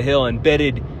walked up the hill and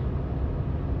bedded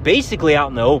basically out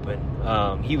in the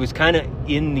open. He was kind of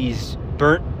in these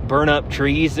burnt up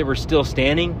trees that were still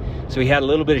standing, so he had a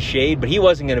little bit of shade, but he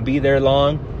wasn't going to be there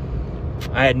long.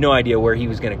 I had no idea where he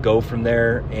was going to go from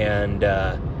there, and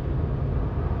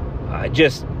I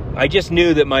just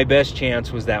knew that my best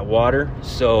chance was that water.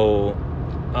 So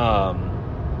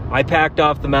I packed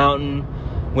off the mountain,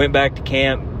 went back to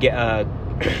camp,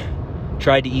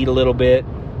 tried to eat a little bit,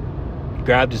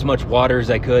 grabbed as much water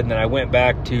as I could, and then I went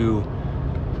back to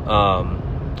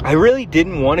I really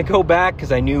didn't want to go back,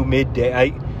 because I knew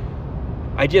midday,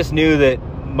 I just knew that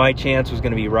my chance was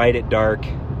going to be right at dark.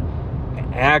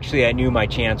 Actually, I knew my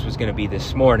chance was going to be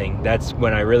this morning. That's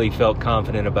when I really felt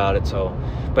confident about it. So,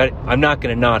 but I'm not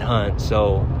going to not hunt.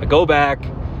 So I go back,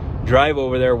 drive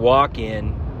over there, walk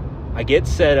in. I get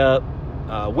set up.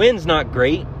 Wind's not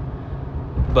great,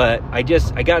 but I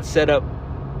got set up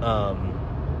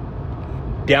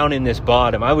down in this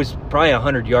bottom. I was probably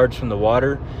 100 yards from the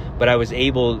water, but I was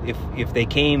able, if they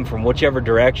came from whichever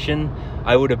direction,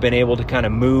 I would have been able to kind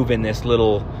of move in this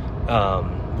little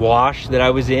wash that I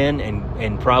was in,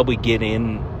 and probably get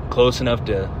in close enough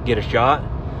to get a shot.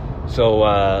 So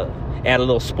add a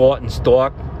little spot and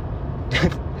stalk.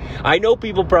 I know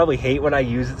people probably hate when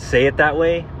I say it that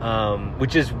way,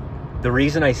 which is the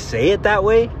reason I say it that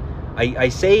way. I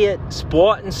say it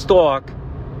spot and stalk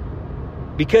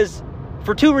because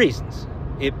for 2 reasons.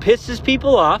 It pisses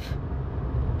people off,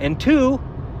 and 2,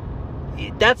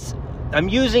 I'm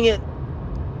using it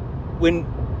when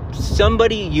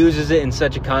somebody uses it in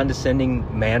such a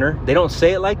condescending manner. They don't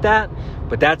say it like that,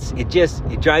 but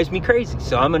it drives me crazy.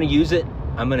 So I'm going to use it.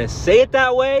 I'm going to say it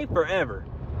that way forever,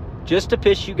 just to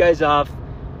piss you guys off,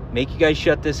 make you guys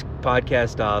shut this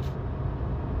podcast off.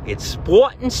 It's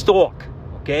sport and stalk,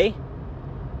 okay?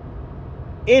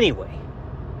 Anyway,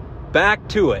 back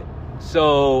to it.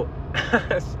 So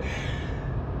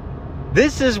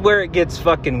this is where it gets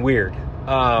fucking weird.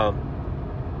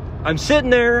 I'm sitting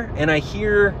there and I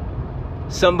hear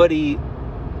somebody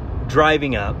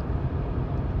driving up,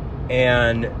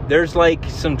 and there's like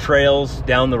some trails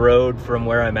down the road from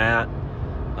where I'm at.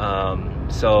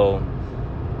 So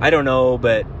I don't know,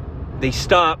 but they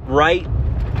stop right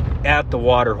at the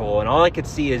water hole, and all I could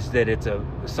see is that it's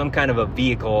some kind of a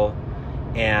vehicle,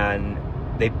 and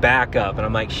they back up, and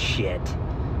I'm like, shit,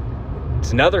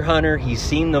 it's another hunter. He's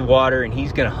seen the water and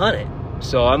he's gonna hunt it.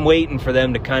 So I'm waiting for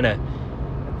them to kind of,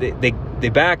 they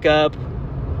back up,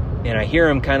 and I hear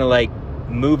them kind of like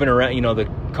moving around, the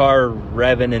car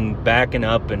revving and backing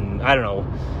up, and I don't know,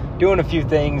 doing a few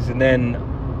things, and then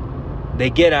they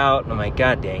get out, and I'm like,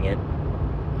 God dang it,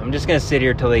 I'm just gonna sit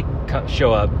here till they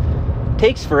show up.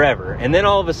 Takes forever, and then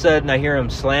all of a sudden I hear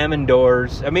them slamming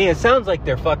doors. I mean, it sounds like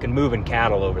they're fucking moving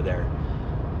cattle over there.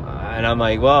 And I'm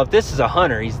like, well, if this is a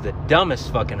hunter, he's the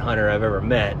dumbest fucking hunter I've ever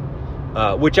met.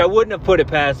 Which I wouldn't have put it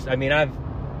past. I mean, I've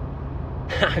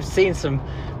seen some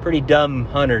pretty dumb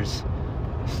hunters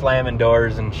slamming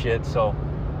doors and shit. So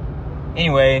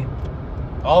anyway,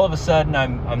 all of a sudden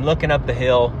I'm looking up the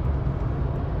hill,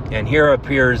 and here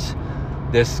appears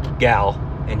this gal,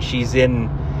 and she's in,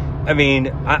 I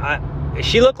mean,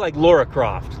 she looked like Laura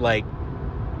Croft, like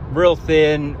real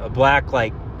thin, a black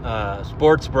like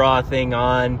sports bra thing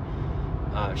on.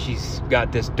 She's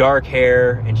got this dark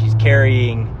hair, and she's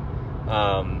carrying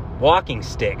walking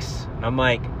sticks. And I'm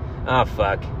like, oh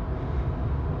fuck,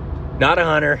 not a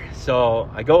hunter. So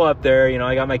I go up there,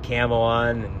 I got my camo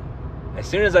on, and as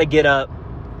soon as I get up,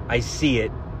 I see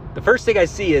it. The first thing I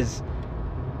see is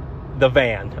the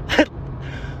van.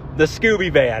 The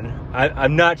Scooby van.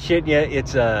 I'm not shitting you.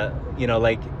 It's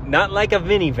like not like a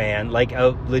minivan, like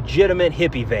a legitimate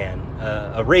hippie van,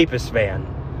 a rapist van.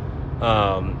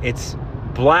 It's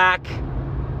black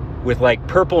with like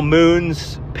purple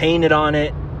moons painted on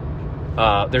it.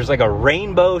 There's like a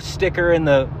rainbow sticker in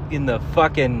the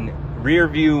fucking rear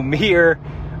view mirror,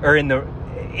 or in the,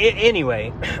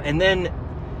 anyway. And then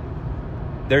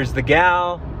there's the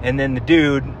gal, and then the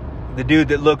dude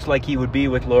that looks like he would be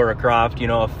with Laura Croft, you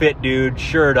know, a fit dude,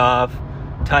 shirt off,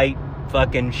 tight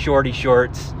fucking shorty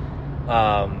shorts,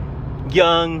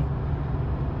 young.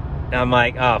 And I'm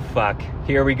like, oh fuck,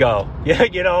 here we go. Yeah,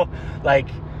 you know, like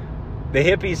the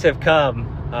hippies have come,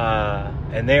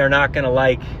 and they are not gonna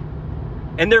like,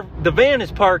 and the van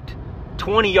is parked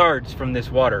 20 yards from this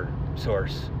water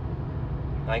source.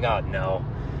 My God, no.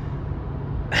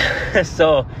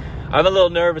 So I'm a little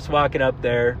nervous walking up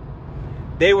there.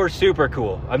 They were super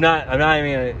cool. I'm not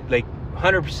even like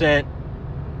 100%.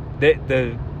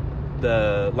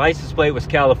 The license plate was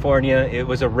California. It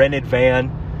was a rented van,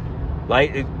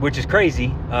 which is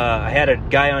crazy. I had a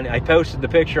guy I posted the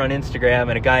picture on Instagram,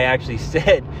 and a guy actually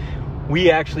said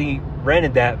we actually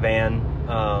rented that van.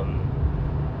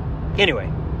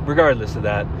 Anyway, regardless of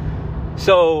that,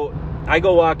 so I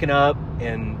go walking up,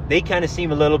 and they kind of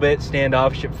seem a little bit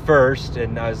standoffish at first,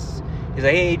 and he's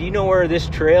like, hey, do you know where this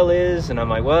trail is? And I'm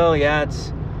like, well, yeah, it's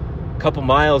a couple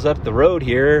miles up the road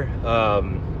here.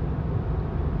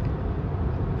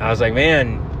 I was like,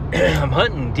 man, I'm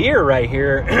hunting deer right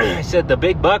here. I said, the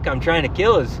big buck I'm trying to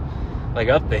kill is like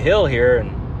up the hill here,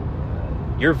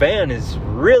 and your van is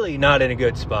really not in a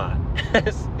good spot.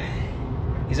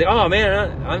 He's like, oh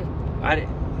man,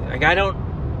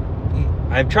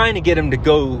 I'm trying to get him to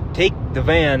go take the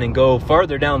van and go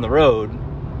farther down the road,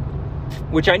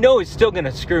 which I know is still going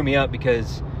to screw me up,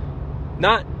 because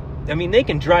they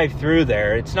can drive through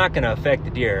there. It's not going to affect the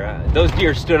deer. Those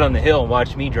deer stood on the hill and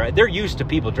watched me drive. They're used to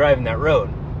people driving that road.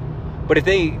 But if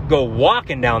they go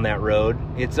walking down that road,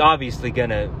 it's obviously going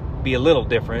to be a little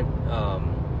different.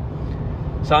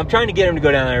 So I'm trying to get him to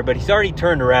go down there, but he's already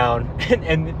turned around,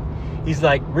 and he's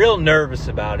like real nervous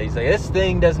about it. He's like, this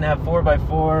thing doesn't have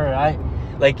 4x4.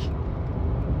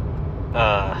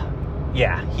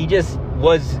 Yeah, he just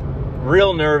was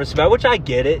real nervous about it, which I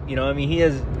get it. You know, I mean, he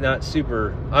is not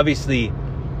super, obviously,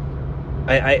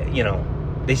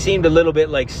 they seemed a little bit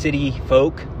like city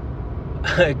folk,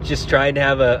 just trying to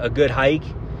have a good hike.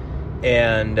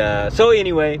 And so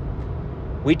anyway,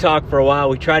 we talked for a while.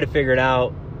 We tried to figure it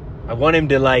out. I want him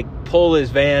to like pull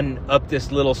his van up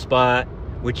this little spot,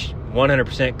 which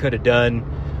 100% could have done,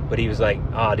 but he was like,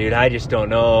 oh dude, I just don't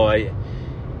know.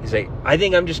 He's like, I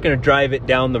think I'm just going to drive it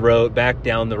down the road, back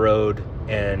down the road,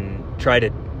 and try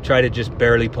to just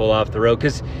barely pull off the road,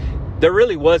 because there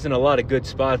really wasn't a lot of good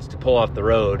spots to pull off the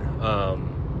road,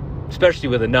 especially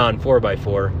with a non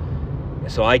 4x4.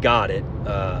 So I got it.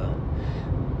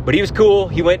 But he was cool.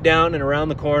 He went down and around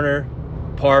the corner,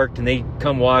 parked, and they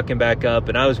come walking back up,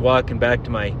 and I was walking back to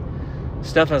my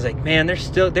stuff. I was like, man, they're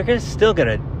still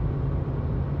gonna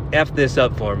F this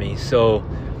up for me. So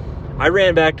I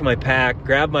ran back to my pack,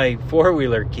 grabbed my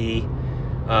four-wheeler key,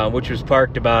 which was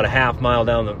parked about a half mile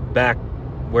down the back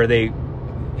where they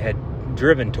had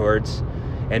driven towards,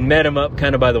 and met them up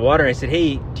kind of by the water. And I said,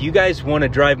 hey, do you guys want to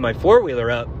drive my four-wheeler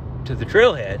up to the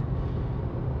trailhead?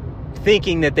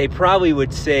 Thinking that they probably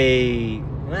would say,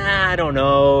 I don't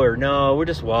know, or no, we'll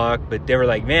just walk. But they were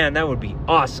like, man, that would be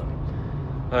awesome.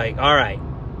 I'm like, all right.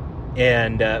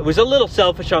 And it was a little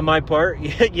selfish on my part,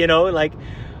 you know, like,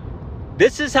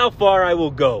 this is how far I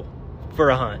will go for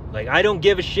a hunt. Like, I don't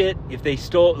give a shit if they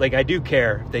stole, like, I do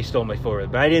care if they stole my four-wheeler,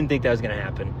 but I didn't think that was going to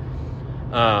happen.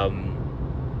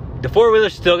 The four-wheeler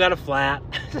still got a flat.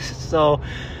 So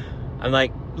I'm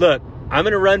like, look, I'm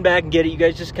going to run back and get it. You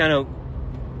guys just kind of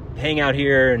hang out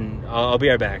here, and I'll be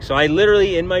right back. So I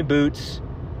literally, in my boots,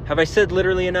 have I said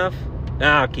literally enough?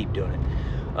 I'll keep doing it.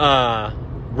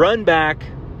 Run back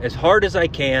as hard as I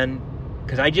can,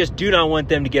 because I just do not want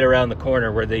them to get around the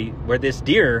corner where this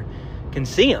deer can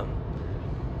see them.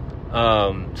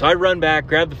 So I run back,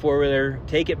 grab the four-wheeler,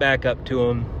 take it back up to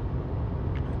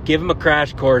them, give them a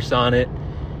crash course on it,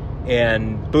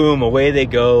 and boom, away they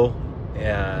go.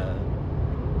 So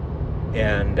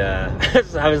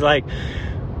I was like,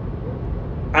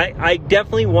 I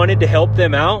definitely wanted to help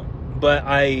them out, but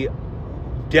I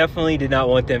definitely did not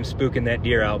want them spooking that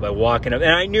deer out by walking up.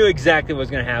 And I knew exactly what was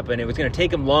going to happen. It was going to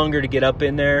take them longer to get up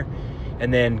in there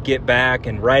and then get back.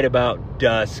 And right about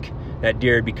dusk, that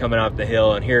deer would be coming off the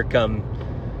hill. And here come,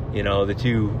 you know, the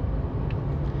two.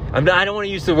 I don't want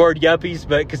to use the word yuppies,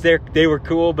 but because they were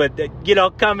cool, but you know,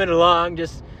 coming along,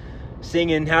 just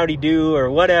singing howdy do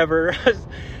or whatever.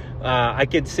 I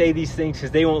could say these things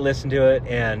because they won't listen to it.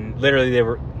 And literally, they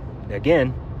were,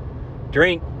 again,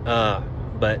 drink,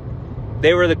 but.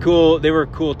 They were a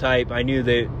cool type. I knew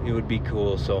that it would be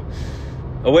cool. So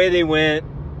away they went.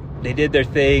 They did their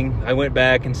thing. I went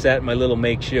back and sat in my little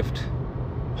makeshift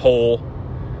hole,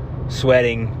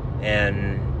 sweating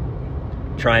and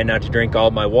trying not to drink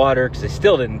all my water because I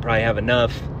still didn't probably have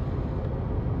enough.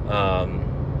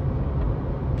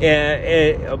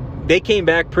 They came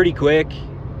back pretty quick.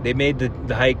 They made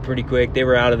the hike pretty quick. They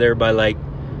were out of there by like,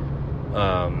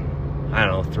 I don't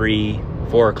know, 3,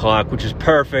 4 o'clock, which is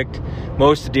perfect.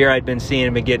 Most of the deer I'd been seeing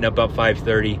had been getting up about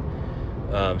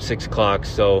 5:30, 6 o'clock.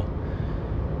 So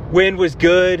wind was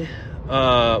good.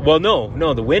 Well,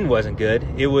 no, the wind wasn't good.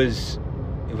 It was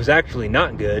actually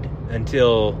not good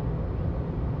until,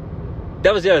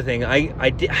 that was the other thing.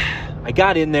 I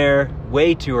got in there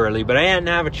way too early, but I didn't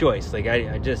have a choice. Like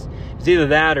I just, it's either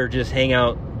that or just hang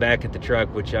out back at the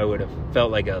truck, which I would have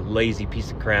felt like a lazy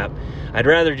piece of crap. I'd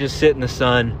rather just sit in the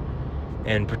sun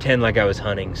and pretend like I was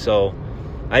hunting. So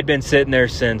I'd been sitting there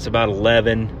since about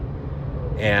 11,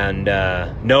 and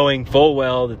knowing full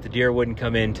well that the deer wouldn't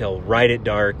come in till right at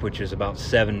dark, which was about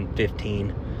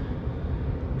 7:15.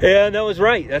 And that was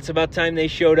right. That's about the time they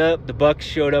showed up. The bucks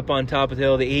showed up on top of the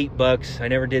hill. The 8 bucks. I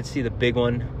never did see the big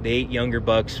one. The 8 younger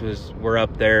bucks were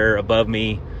up there above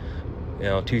me,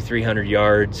 200-300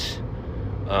 yards.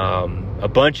 A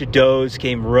bunch of does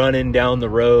came running down the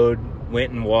road,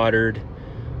 went and watered.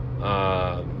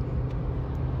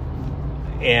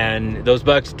 And those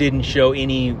bucks didn't show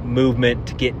any movement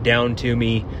to get down to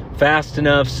me fast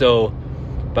enough. So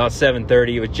about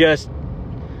 7:30, it was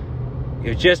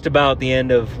just about the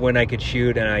end of when I could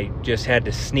shoot, and I just had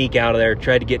to sneak out of there,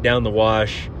 tried to get down the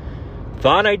wash.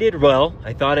 Thought I did well.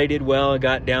 I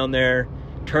got down there,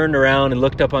 turned around and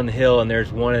looked up on the hill, and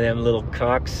there's one of them little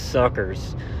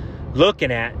cocksuckers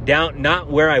looking at, down, not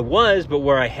where I was, but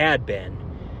where I had been.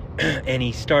 And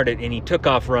he took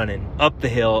off running up the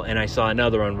hill, and I saw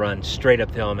another one run straight up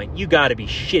the hill. I'm like, you gotta be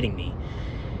shitting me.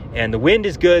 And the wind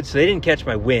is good, so they didn't catch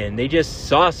my wind. They just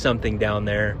saw something down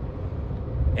there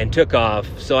and took off.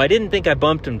 So I didn't think I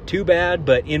bumped them too bad,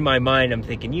 but in my mind I'm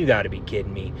thinking, you got to be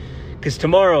kidding me, because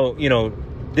tomorrow,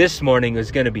 this morning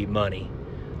was going to be money.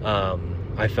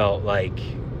 I felt like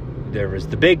there was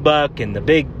the big buck and the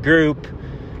big group,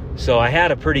 so I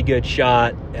had a pretty good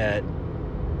shot at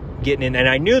getting in, and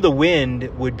I knew the wind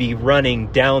would be running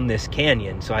down this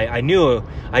canyon, so I knew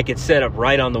I could set up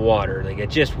right on the water. Like, it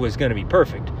just was going to be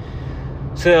perfect.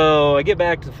 So I get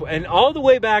back to and all the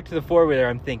way back to the four-wheeler,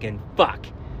 I'm thinking, fuck.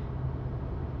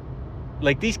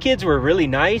 Like, these kids were really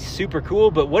nice, super cool,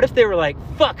 but what if they were like,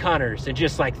 fuck hunters, and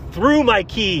just like threw my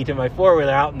key to my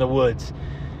four-wheeler out in the woods?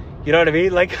 You know what I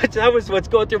mean? Like, that was what's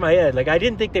going through my head. Like, I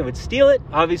didn't think they would steal it.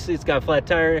 Obviously, it's got a flat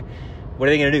tire. What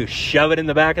are they going to do? Shove it in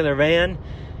the back of their van?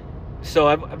 So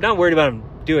I'm not worried about them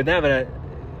doing that, but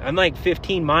I'm like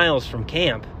 15 miles from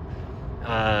camp.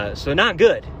 So not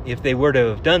good if they were to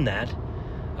have done that.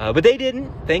 But they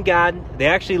didn't, thank God. They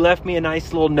actually left me a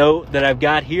nice little note that I've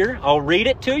got here. I'll read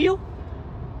it to you.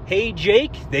 Hey,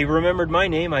 Jake. They remembered my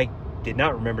name. I did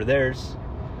not remember theirs.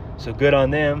 So good on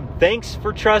them. Thanks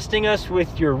for trusting us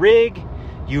with your rig.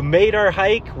 You made our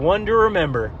hike one to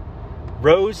remember.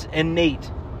 Rose and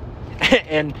Nate.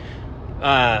 And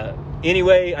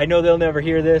anyway, I know they'll never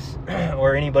hear this,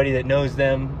 or anybody that knows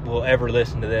them will ever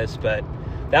listen to this, but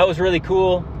that was really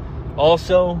cool.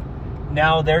 Also,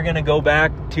 now they're going to go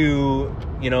back to,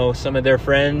 some of their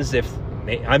friends.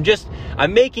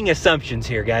 I'm making assumptions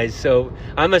here, guys. So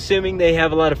I'm assuming they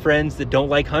have a lot of friends that don't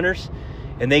like hunters,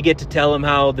 and they get to tell them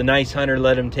how the nice hunter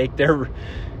let them take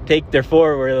their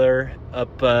four-wheeler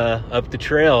up the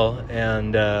trail.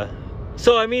 And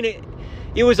so, I mean,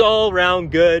 it was all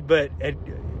around good, but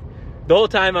the whole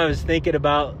time I was thinking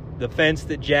about the fence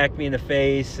that jacked me in the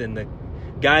face and the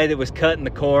guy that was cutting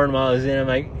the corn while I was in. I'm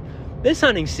like, this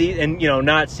hunting season, and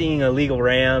not seeing a legal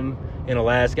ram in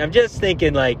Alaska, I'm just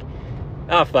thinking like,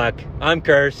 oh fuck, I'm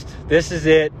cursed. This is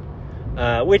it.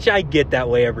 Which I get that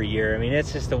way every year. I mean,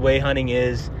 it's just the way hunting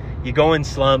is. You go in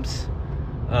slumps.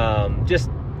 Just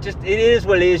it is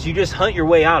what it is. You just hunt your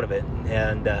way out of it.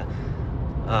 And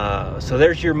so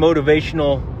there's your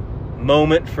motivational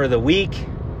moment for the week.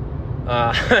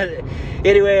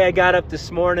 Anyway, I got up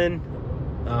this morning.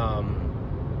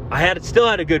 I still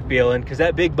had a good feeling, because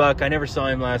that big buck, I never saw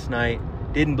him last night,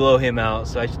 didn't blow him out,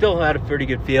 so I still had a pretty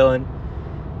good feeling,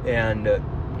 and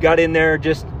got in there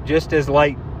just as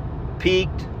light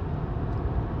peaked.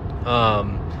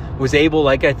 Was able,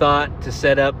 like I thought, to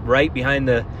set up right behind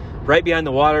the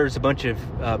water. There's a bunch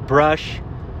of brush,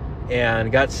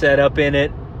 and got set up in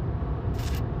it.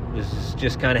 Was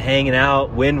just kind of hanging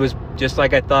out. Wind was just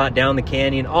like I thought, down the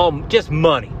canyon, all just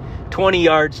money, 20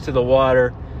 yards to the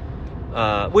water,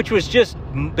 which was just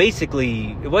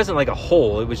basically, it wasn't like a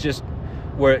hole. It was just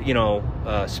where,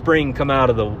 spring come out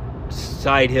of the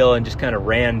side hill and just kind of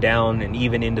ran down and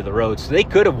even into the road. So they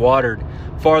could have watered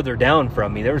farther down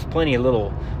from me. There was plenty of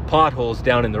little potholes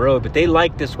down in the road, but they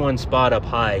like this one spot up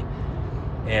high.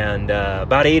 And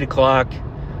about 8 o'clock,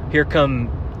 here come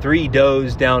 3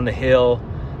 does down the hill,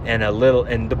 and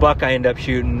the buck I end up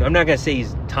shooting, I'm not gonna say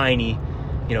he's tiny,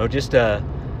 you know, just a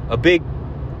big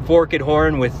forked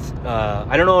horn with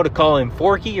I don't know what to call him,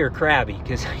 forky or crabby,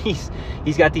 because he's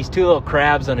got these 2 little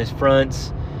crabs on his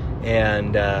fronts.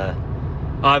 And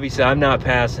obviously I'm not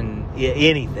passing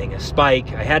anything, a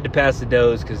spike. I had to pass the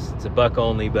does because it's a buck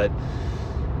only, but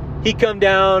he come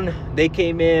down, they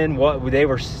came in, they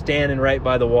were standing right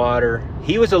by the water.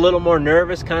 He was a little more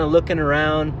nervous, kind of looking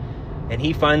around, and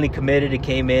he finally committed. It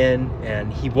came in,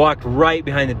 and he walked right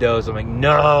behind the does. I'm like,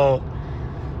 no.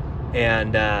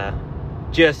 And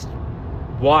just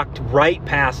walked right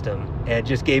past him and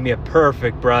just gave me a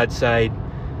perfect broadside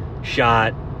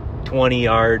shot,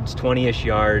 20-ish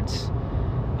yards.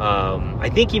 I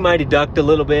think he might have ducked a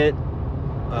little bit,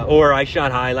 or I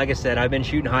shot high. Like I said, I've been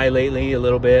shooting high lately a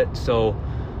little bit, so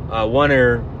one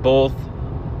or both.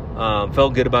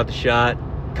 Felt good about the shot.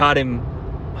 Caught him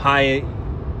high,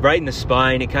 right in the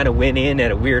spine. It kind of went in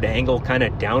at a weird angle, kind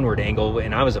of downward angle,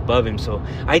 and I was above him, so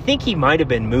I think he might have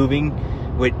been moving.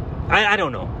 I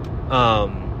don't know,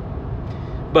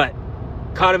 but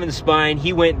caught him in the spine.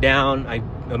 He went down. I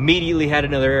immediately had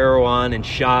another arrow on and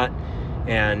shot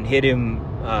and hit him.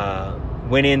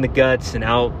 Went in the guts and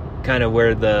out, kind of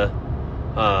where the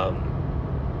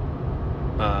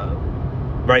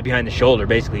right behind the shoulder.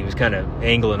 Basically, he was kind of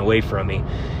angling away from me.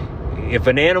 If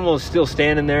an animal is still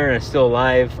standing there and is still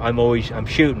alive, I'm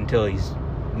shooting until he's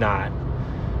not.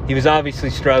 He was obviously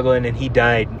struggling, and he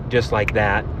died just like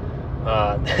that.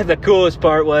 The coolest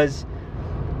part was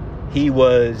he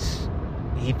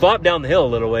flopped down the hill a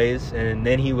little ways, and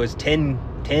then he was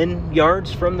 10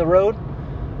 yards from the road.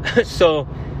 So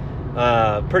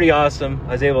pretty awesome.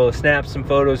 I was able to snap some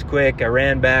photos quick. I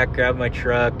ran back, grabbed my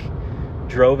truck,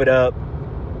 drove it up,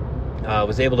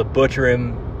 was able to butcher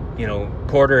him, you know,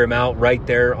 quarter him out right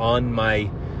there on my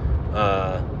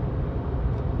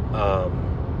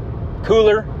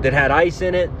cooler that had ice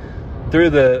in it.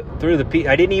 Through the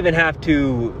I didn't even have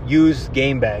to use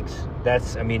game bags.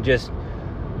 Just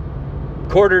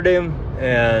quartered him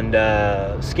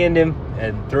and skinned him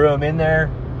and threw him in there,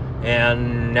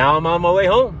 and now I'm on my way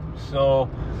home. So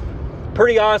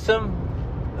pretty awesome.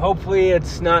 Hopefully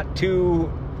it's not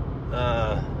too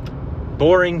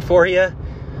boring for you.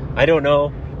 I don't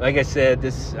know. Like I said,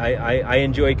 I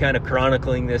enjoy kind of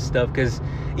chronicling this stuff, because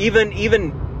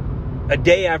even a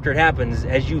day after it happens,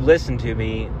 as you listen to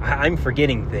me, I'm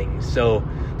forgetting things. So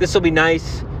this will be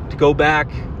nice to go back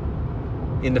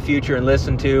in the future and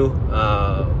listen to.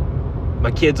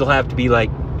 My kids will have to be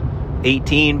like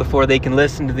 18 before they can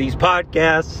listen to these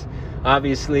podcasts,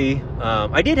 obviously.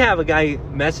 I did have a guy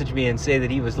message me and say that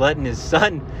he was letting his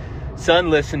son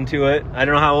listen to it. I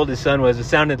don't know how old his son was. It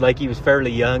sounded like he was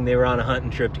fairly young. They were on a hunting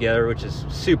trip together, which is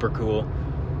super cool.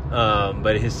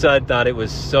 But his son thought it was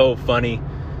so funny.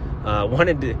 What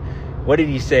did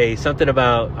he say? Something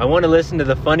about, I want to listen to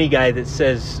the funny guy that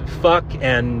says fuck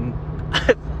and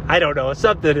I don't know,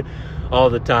 something all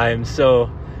the time.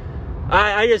 So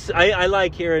I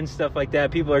like hearing stuff like that.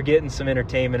 People are getting some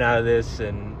entertainment out of this,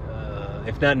 and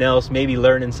if nothing else, maybe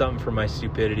learning something from my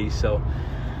stupidity. So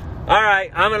all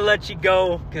right, I'm gonna let you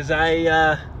go, because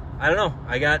I don't know,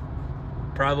 I got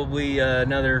probably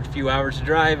another few hours to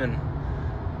drive, and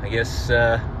I guess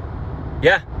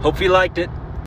yeah, hope you liked it.